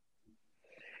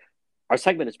 Our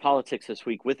segment is Politics This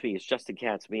Week. With me is Justin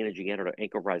Katz, managing editor at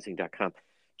anchorrising.com.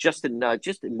 Justin,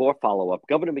 just more follow-up.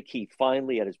 Governor McKee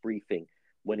finally at his briefing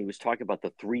when he was talking about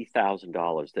the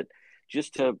 $3,000, that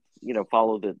just to,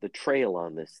 follow the trail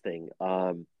on this thing,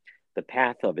 the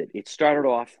path of it. It started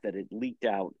off that it leaked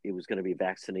out it was going to be a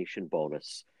vaccination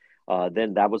bonus.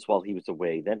 Then that was while he was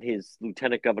away. Then his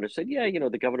lieutenant governor said,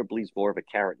 the governor believes more of a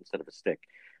carrot instead of a stick.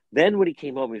 Then when he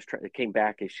came home, he was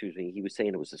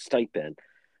saying it was a stipend.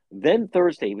 Then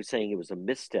Thursday, he was saying it was a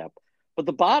misstep. But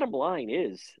the bottom line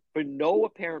is, for no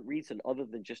apparent reason other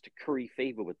than just to curry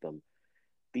favor with them,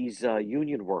 these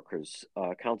union workers,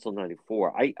 Council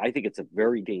 94, I think it's a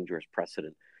very dangerous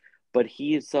precedent. But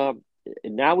he is now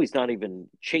he's not even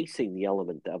chasing the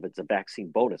element of it's a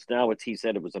vaccine bonus. Now he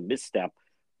said it was a misstep,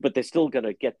 but they're still going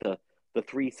to get the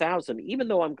 3,000, even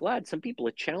though I'm glad some people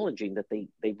are challenging that they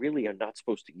really are not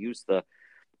supposed to use the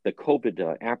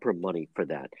COVID APRA money for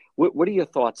that. What are your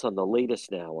thoughts on the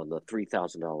latest now on the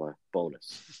 $3,000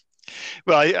 bonus?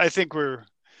 Well, I think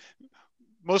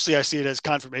mostly I see it as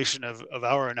confirmation of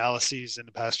our analyses in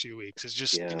the past few weeks. It's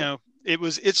just,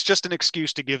 it's just an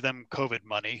excuse to give them COVID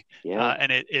money.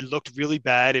 And it looked really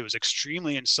bad. It was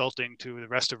extremely insulting to the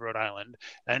rest of Rhode Island.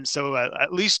 And so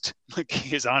at least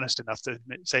he is honest enough to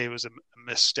say it was a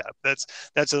misstep.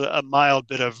 That's a mild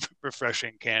bit of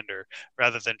refreshing candor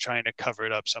rather than trying to cover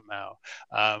it up somehow,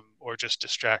 or just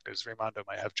distract, as Raimondo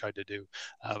might have tried to do.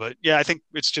 But I think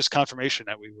it's just confirmation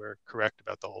that we were correct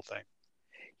about the whole thing.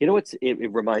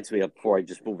 It reminds me of, before I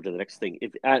just move to the next thing,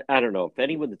 I don't know if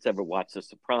anyone that's ever watched The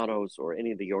Sopranos or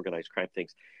any of the organized crime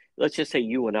things, let's just say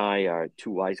you and I are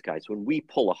two wise guys. When we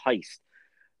pull a heist,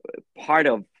 part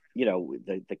of,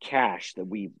 the cash that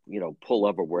we, pull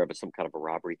over wherever, some kind of a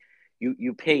robbery,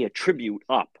 you pay a tribute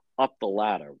up the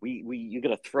ladder. You're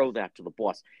going to throw that to the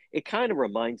boss. It kind of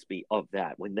reminds me of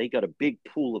that. When they got a big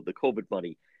pool of the COVID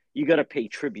money, you got to pay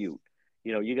tribute.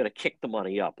 You got to kick the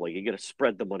money up, like you got to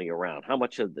spread the money around. How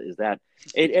much is that?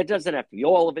 It doesn't have to be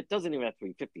all of it. Doesn't even have to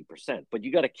be 50%, but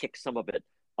you got to kick some of it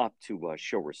up to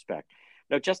show respect.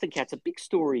 Now, Justin Katz, a big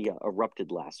story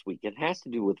erupted last week. It has to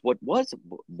do with what was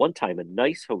one time a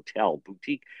nice hotel,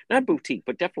 boutique, not boutique,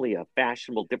 but definitely a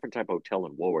fashionable, different type of hotel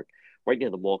in Warwick, right near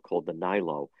the mall called the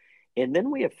Nilo. And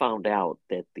then we have found out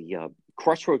that the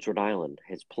Crossroads, Rhode Island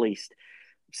has placed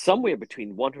somewhere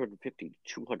between 150 to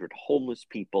 200 homeless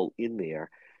people in there.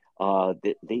 I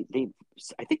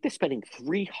think they're spending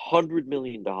 $300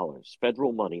 million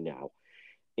federal money now.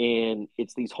 And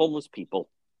it's these homeless people.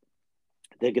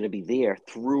 They're going to be there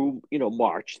through,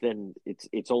 March. Then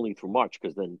it's only through March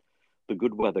because then the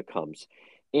good weather comes.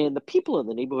 And the people in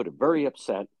the neighborhood are very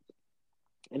upset.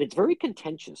 And it's very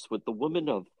contentious with the women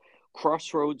of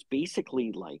Crossroads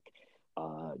basically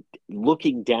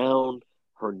looking down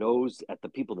her nose at the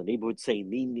people in the neighborhood,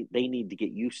 saying they need to get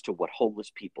used to what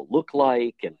homeless people look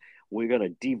like. And we're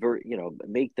going to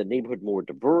make the neighborhood more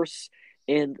diverse.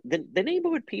 And the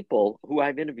neighborhood people who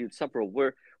I've interviewed several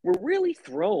were really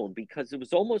thrown because it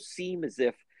was almost seem as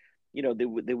if,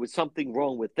 there was something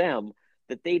wrong with them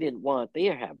that they didn't want. They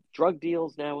have drug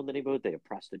deals now in the neighborhood. They have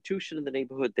prostitution in the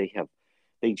neighborhood.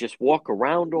 They just walk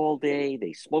around all day.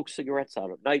 They smoke cigarettes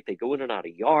out at night. They go in and out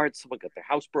of yards. Someone got their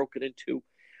house broken into.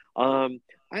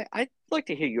 I'd like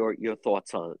to hear your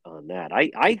thoughts on that.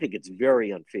 I think it's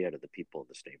very unfair to the people in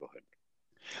this neighborhood.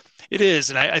 It is,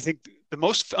 and I think the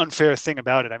most unfair thing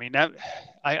about it,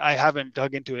 I haven't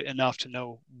dug into it enough to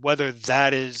know whether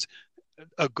that is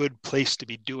a good place to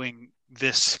be doing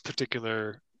this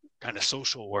particular kind of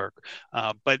social work.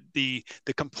 But the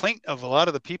complaint of a lot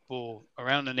of the people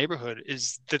around the neighborhood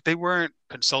is that they weren't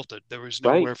consulted. There was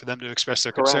nowhere for them to express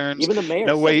their concerns. Even the mayor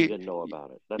said he didn't know about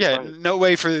it. That's right. No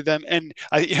way for them. And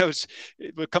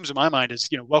what comes to my mind is,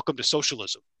 welcome to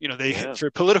socialism. For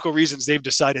political reasons, they've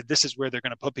decided this is where they're going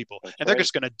to put people, and they're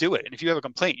just going to do it. And if you have a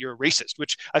complaint, you're a racist,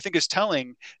 which I think is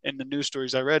telling. In the news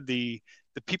stories I read, the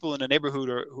people in the neighborhood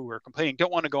who are complaining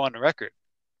don't want to go on the record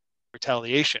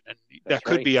retaliation, and that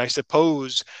could be, I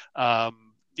suppose, I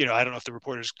don't know if the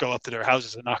reporters go up to their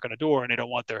houses and knock on a door and they don't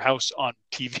want their house on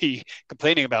TV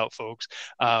complaining about folks,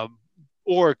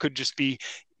 or it could just be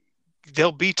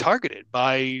they'll be targeted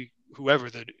by whoever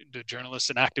the journalists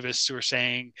and activists who are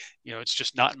saying, it's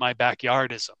just not in my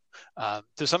backyardism.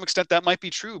 To some extent that might be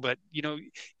true, but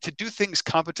to do things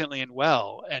competently and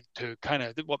well, and to kind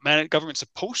of what government's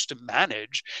supposed to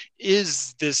manage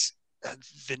is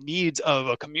the needs of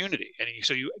a community. And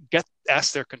so you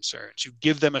ask their concerns, you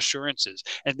give them assurances,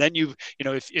 and then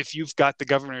if you've got the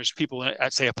governor's people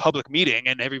at, say, a public meeting,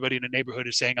 and everybody in the neighborhood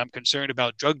is saying, I'm concerned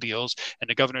about drug deals, and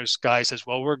the governor's guy says,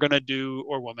 well, we're going to do,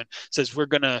 or woman says, we're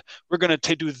going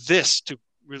to do this to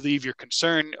relieve your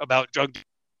concern about drug deals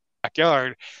in the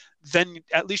backyard, then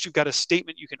at least you've got a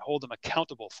statement you can hold them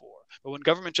accountable for. But when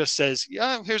government just says,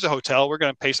 yeah, here's a hotel, we're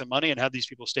going to pay some money and have these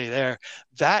people stay there,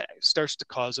 that starts to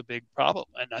cause a big problem.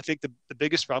 And I think the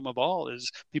biggest problem of all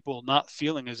is people not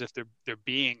feeling as if they're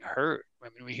being heard.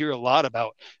 We hear a lot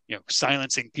about,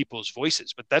 silencing people's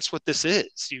voices, but that's what this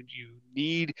is. You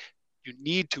need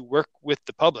to work with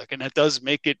the public, and that does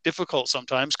make it difficult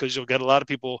sometimes, because you'll get a lot of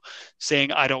people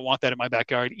saying, I don't want that in my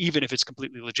backyard, even if it's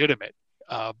completely legitimate.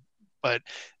 But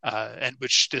and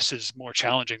which this is more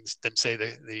challenging than, say,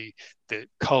 the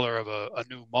color of a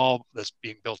new mall that's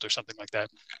being built or something like that.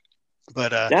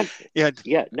 But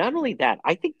not only that,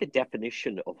 I think the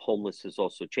definition of homeless is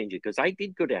also changing, because I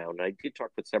did go down and I did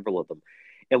talk with several of them,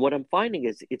 and what I'm finding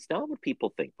is it's not what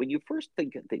people think. When you first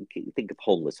think of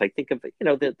homeless, I think of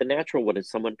the natural one is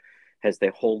someone has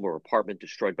their home or apartment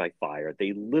destroyed by fire.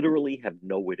 They literally have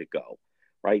nowhere to go.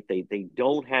 Right? They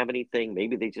don't have anything.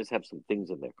 Maybe they just have some things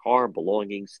in their car,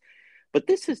 belongings. But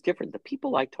this is different. The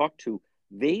people I talk to,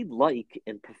 they like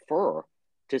and prefer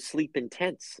to sleep in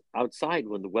tents outside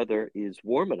when the weather is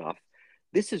warm enough.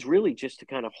 This is really just to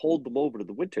kind of hold them over to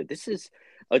the winter. This is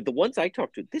the ones I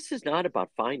talk to. This is not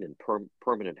about finding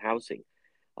permanent housing.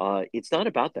 It's not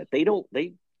about that. They don't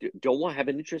want to have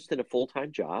an interest in a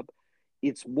full-time job.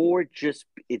 It's more just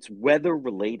it's weather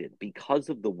related. Because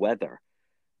of the weather,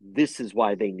 this is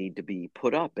why they need to be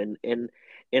put up. And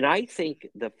I think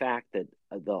the fact that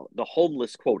the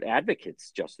homeless, quote,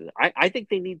 advocates, Justin, I think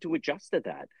they need to adjust to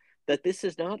that this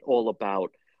is not all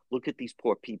about, look at these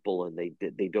poor people and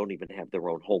they don't even have their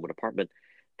own home and apartment.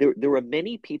 There are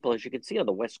many people, as you can see on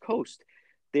the West Coast,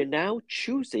 they're now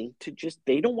choosing to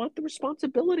they don't want the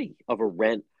responsibility of a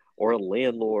rent or a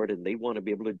landlord, and they want to be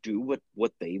able to do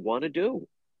what they want to do.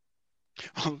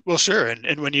 Well, sure.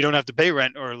 And when you don't have to pay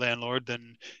rent or a landlord,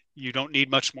 then you don't need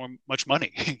much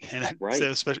money. And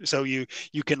right. So you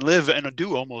can live and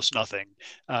do almost nothing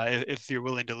if you're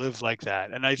willing to live like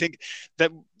that. And I think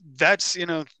that's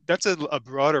a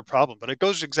broader problem, but it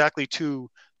goes exactly to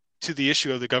to the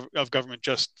issue of of government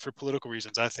just for political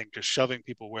reasons, I think just shoving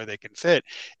people where they can fit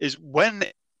is when,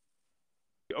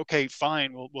 okay,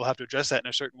 fine, we'll have to address that in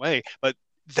a certain way, but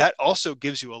that also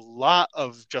gives you a lot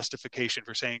of justification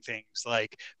for saying things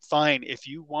like, fine, if that's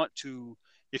what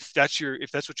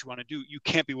you want to do, you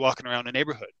can't be walking around the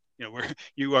neighborhood, where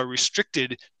you are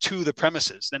restricted to the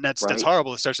premises. And that's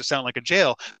horrible. It starts to sound like a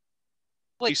jail.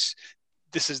 Place,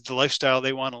 this is the lifestyle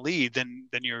they want to lead, then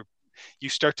you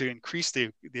start to increase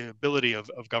the ability of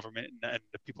government and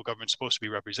the people government's supposed to be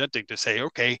representing to say,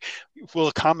 okay, we'll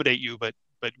accommodate you, but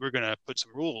we're going to put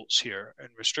some rules here and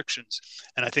restrictions.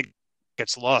 And I think it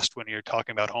gets lost when you're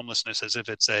talking about homelessness as if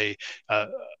it's an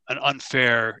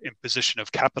unfair imposition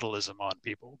of capitalism on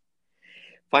people.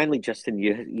 Finally, Justin,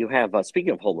 you have,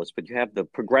 speaking of homeless, but you have the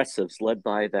progressives led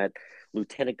by that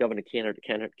lieutenant governor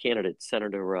candidate,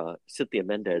 Senator Cynthia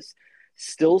Mendez,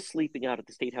 still sleeping out at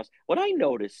the State House. What I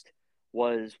noticed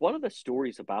was one of the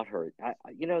stories about her,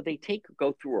 they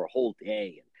go through her whole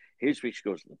day, and here's where she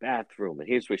goes to the bathroom, and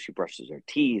here's where she brushes her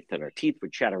teeth, and her teeth were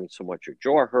chattering so much her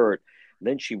jaw hurt, and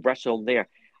then she rushed home there.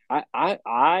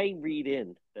 I read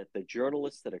in that the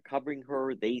journalists that are covering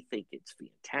her, they think it's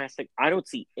fantastic. I don't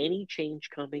see any change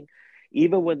coming.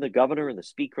 Even when the governor and the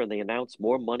speaker, and they announced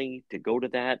more money to go to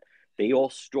that, they all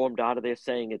stormed out of there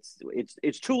saying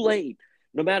it's too late.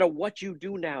 No matter what you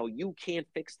do now, you can't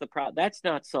fix the problem. That's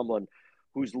not someone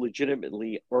who's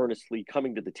legitimately, earnestly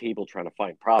coming to the table trying to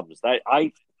find problems.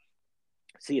 I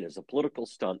see it as a political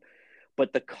stunt.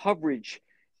 But the coverage,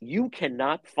 you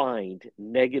cannot find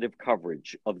negative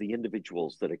coverage of the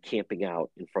individuals that are camping out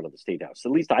in front of the State House.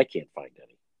 At least I can't find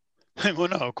any. Well,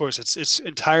 no, of course, it's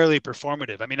entirely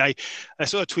performative. I mean, I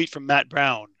saw a tweet from Matt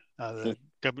Brown, the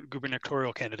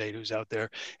gubernatorial candidate who's out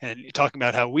there, and talking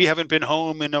about how we haven't been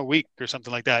home in a week or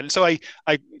something like that. And so I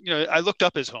looked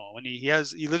up his home, and he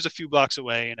lives a few blocks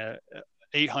away in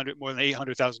more than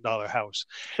 $800,000 house.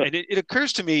 And it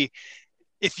occurs to me,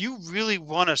 if you really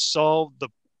want to solve the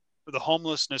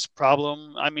homelessness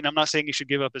problem, I mean, I'm not saying you should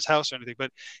give up his house or anything,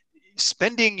 but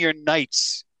spending your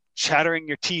nights chattering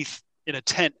your teeth in a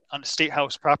tent on a State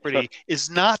House property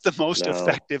is not the most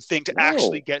effective thing to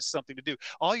actually get something to do.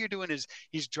 All you're doing is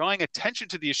he's drawing attention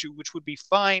to the issue, which would be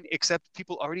fine, except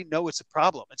people already know it's a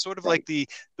problem. It's sort of like the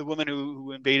woman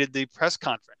who invaded the press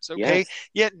conference. Okay. Yes.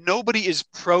 Yet nobody is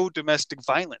pro domestic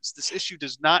violence. This issue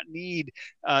does not need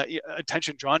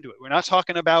attention drawn to it. We're not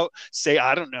talking about, say,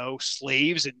 I don't know,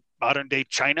 slaves in modern day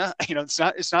China. It's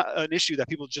not an issue that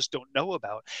people just don't know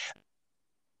about.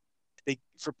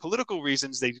 For political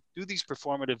reasons, they do these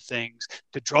performative things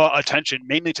to draw attention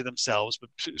mainly to themselves, but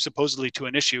supposedly to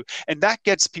an issue. And that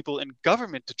gets people in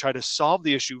government to try to solve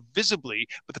the issue visibly.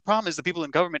 But the problem is the people in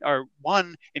government are,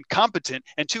 one, incompetent,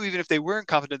 and two, even if they were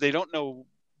incompetent, they don't know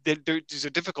these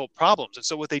are difficult problems. And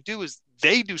so what they do is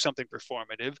they do something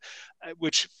performative,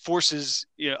 which forces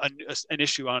an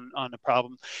issue on a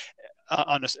problem.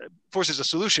 Forces a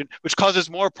solution, which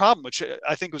causes more problem, which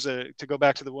I think was to go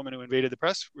back to the woman who invaded the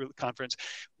press conference.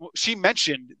 She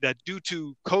mentioned that due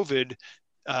to COVID,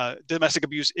 domestic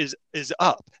abuse is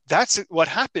up. That's what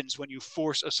happens when you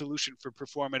force a solution for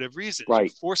performative reasons. Right. You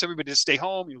force everybody to stay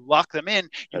home, you lock them in,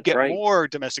 you get more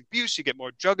domestic abuse, you get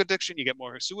more drug addiction, you get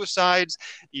more suicides,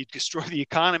 you destroy the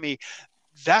economy.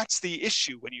 That's the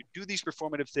issue when you do these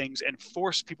performative things and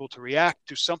force people to react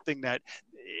to something that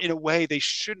in a way they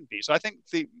shouldn't be. So I think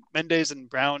the Mendez and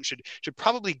Brown should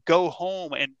probably go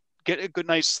home and get a good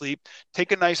night's sleep,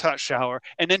 take a nice hot shower,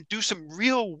 and then do some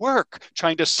real work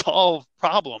trying to solve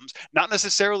problems, not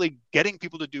necessarily getting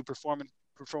people to do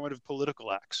performative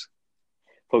political acts.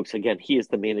 Folks, again, he is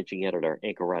the managing editor,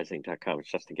 anchorrising.com.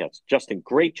 It's Justin Getz. Justin,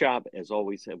 great job as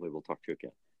always, and we will talk to you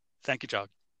again. Thank you, John.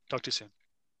 Talk to you soon.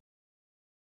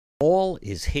 Fall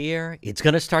is here. It's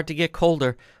going to start to get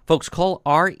colder. Folks, call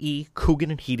R.E. Coogan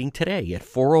and Heating today at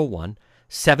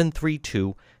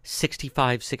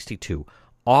 401-732-6562.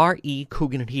 R.E.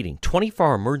 Coogan and Heating,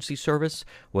 24-hour emergency service,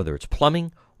 whether it's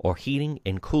plumbing or heating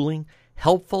and cooling,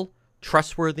 helpful,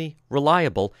 trustworthy,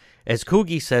 reliable. As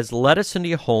Coogie says, let us into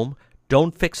your home.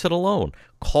 Don't fix it alone.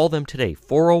 Call them today,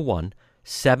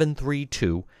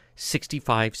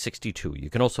 401-732-6562. You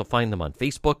can also find them on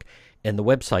Facebook and the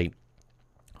website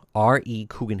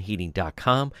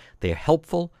recooganheating.com. They are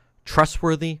helpful,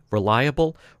 trustworthy,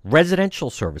 reliable residential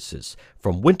services.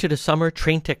 From winter to summer,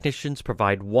 trained technicians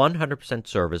provide 100%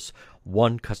 service,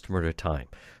 one customer at a time.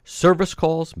 Service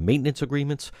calls, maintenance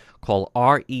agreements, call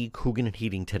R.E. Coogan and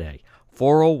Heating today.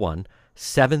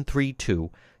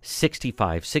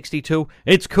 401-732-6562.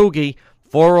 It's Coogie,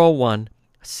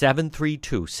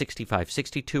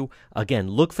 401-732-6562. Again,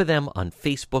 look for them on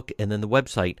Facebook and then the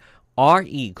website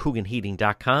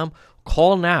recooganheating.com.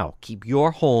 Call now. Keep your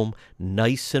home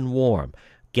nice and warm.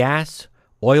 Gas,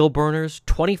 oil burners,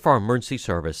 24-hour emergency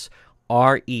service,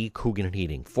 R.E. Coogan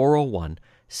Heating,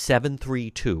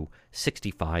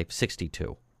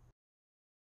 401-732-6562.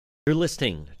 You're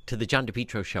listening to the John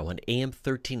DePietro Show on AM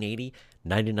 1380,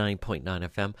 99.9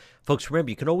 FM. Folks,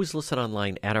 remember, you can always listen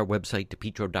online at our website,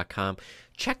 DePietro.com.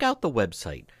 Check out the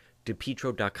website,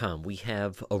 DePietro.com. We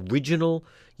have original,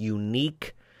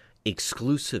 unique,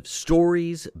 exclusive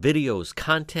stories, videos,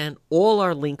 content, all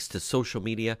our links to social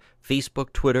media,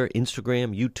 Facebook, Twitter,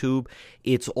 Instagram, YouTube.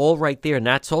 It's all right there, and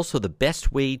that's also the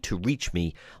best way to reach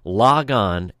me. Log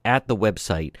on at the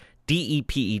website,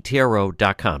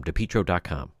 DePetro.com,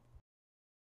 DePetro.com.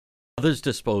 Brothers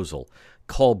Disposal.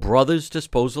 Call Brothers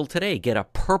Disposal today. Get a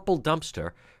purple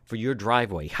dumpster for your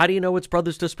driveway. How do you know it's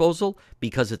Brothers Disposal?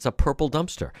 Because it's a purple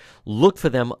dumpster. Look for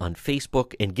them on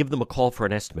Facebook and give them a call for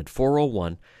an estimate,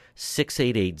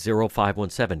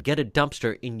 401-688-0517. Get a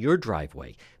dumpster in your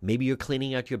driveway. Maybe you're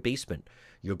cleaning out your basement,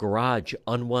 your garage,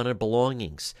 unwanted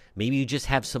belongings. Maybe you just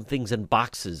have some things in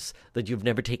boxes that you've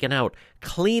never taken out.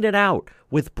 Clean it out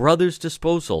with Brothers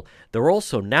Disposal. They're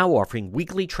also now offering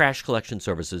weekly trash collection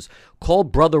services. Call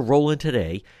Brother Roland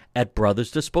today at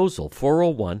Brothers Disposal,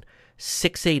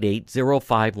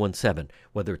 401-688-0517.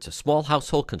 Whether it's a small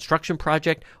household construction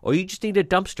project or you just need a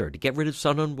dumpster to get rid of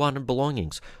some unwanted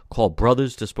belongings, call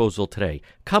Brothers Disposal today.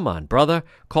 Come on, brother.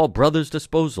 Call Brothers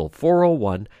Disposal,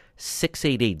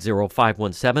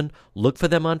 401-688-0517. Look for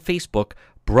them on Facebook,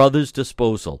 Brothers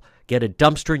Disposal. Get a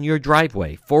dumpster in your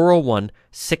driveway,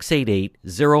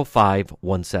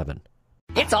 401-688-0517.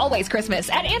 It's always Christmas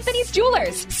at Anthony's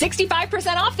Jewelers.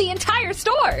 65% off the entire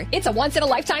store. It's a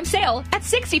once-in-a-lifetime sale at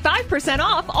 65%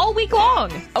 off all week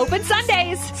long. Open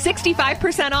Sundays.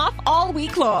 65% off all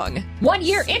week long. 1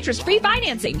 year interest-free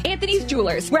financing. Anthony's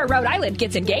Jewelers, where Rhode Island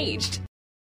gets engaged.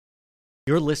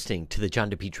 You're listening to the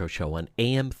John DePietro Show on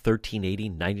AM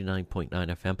 1380, 99.9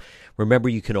 FM. Remember,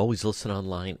 you can always listen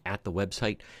online at the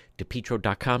website,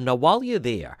 DePietro.com. Now, while you're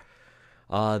there,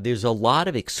 there's a lot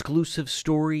of exclusive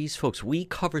stories. Folks, we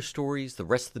cover stories the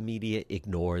rest of the media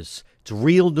ignores. It's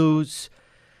real news,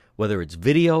 whether it's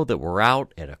video that we're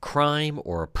out at a crime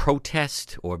or a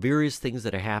protest or various things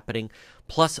that are happening,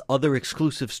 plus other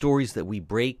exclusive stories that we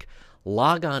break.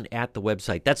 Log on at the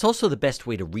website. That's also the best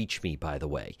way to reach me, by the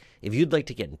way. If you'd like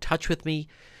to get in touch with me,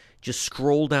 just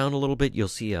scroll down a little bit. You'll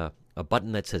see a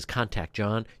button that says Contact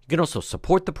John. You can also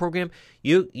support the program.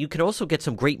 You can also get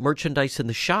some great merchandise in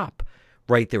the shop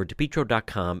right there at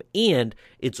DePetro.com. And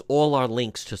it's all our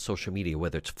links to social media,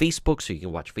 whether it's Facebook, so you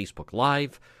can watch Facebook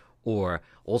Live, or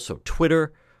also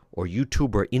Twitter or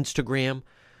YouTube or Instagram.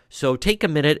 So take a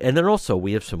minute, and then also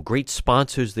we have some great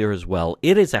sponsors there as well.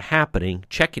 It is a happening.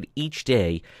 Check it each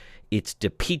day. It's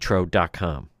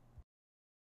DePetro.com.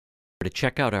 To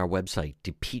check out our website,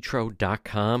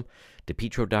 DePetro.com,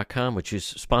 DePetro.com, which is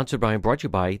sponsored by and brought to you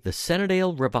by the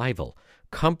Centerdale Revival,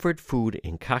 comfort food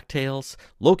and cocktails,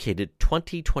 located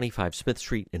 2025 Smith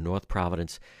Street in North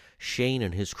Providence. Shane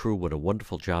and his crew, what a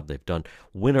wonderful job they've done.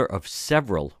 Winner of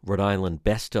several Rhode Island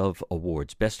Best of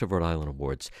Rhode Island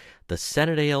Awards. The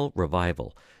Centerdale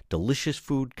Revival. Delicious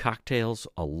food, cocktails,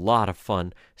 a lot of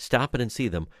fun. Stop in and see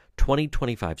them,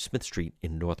 2025 Smith Street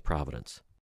in North Providence.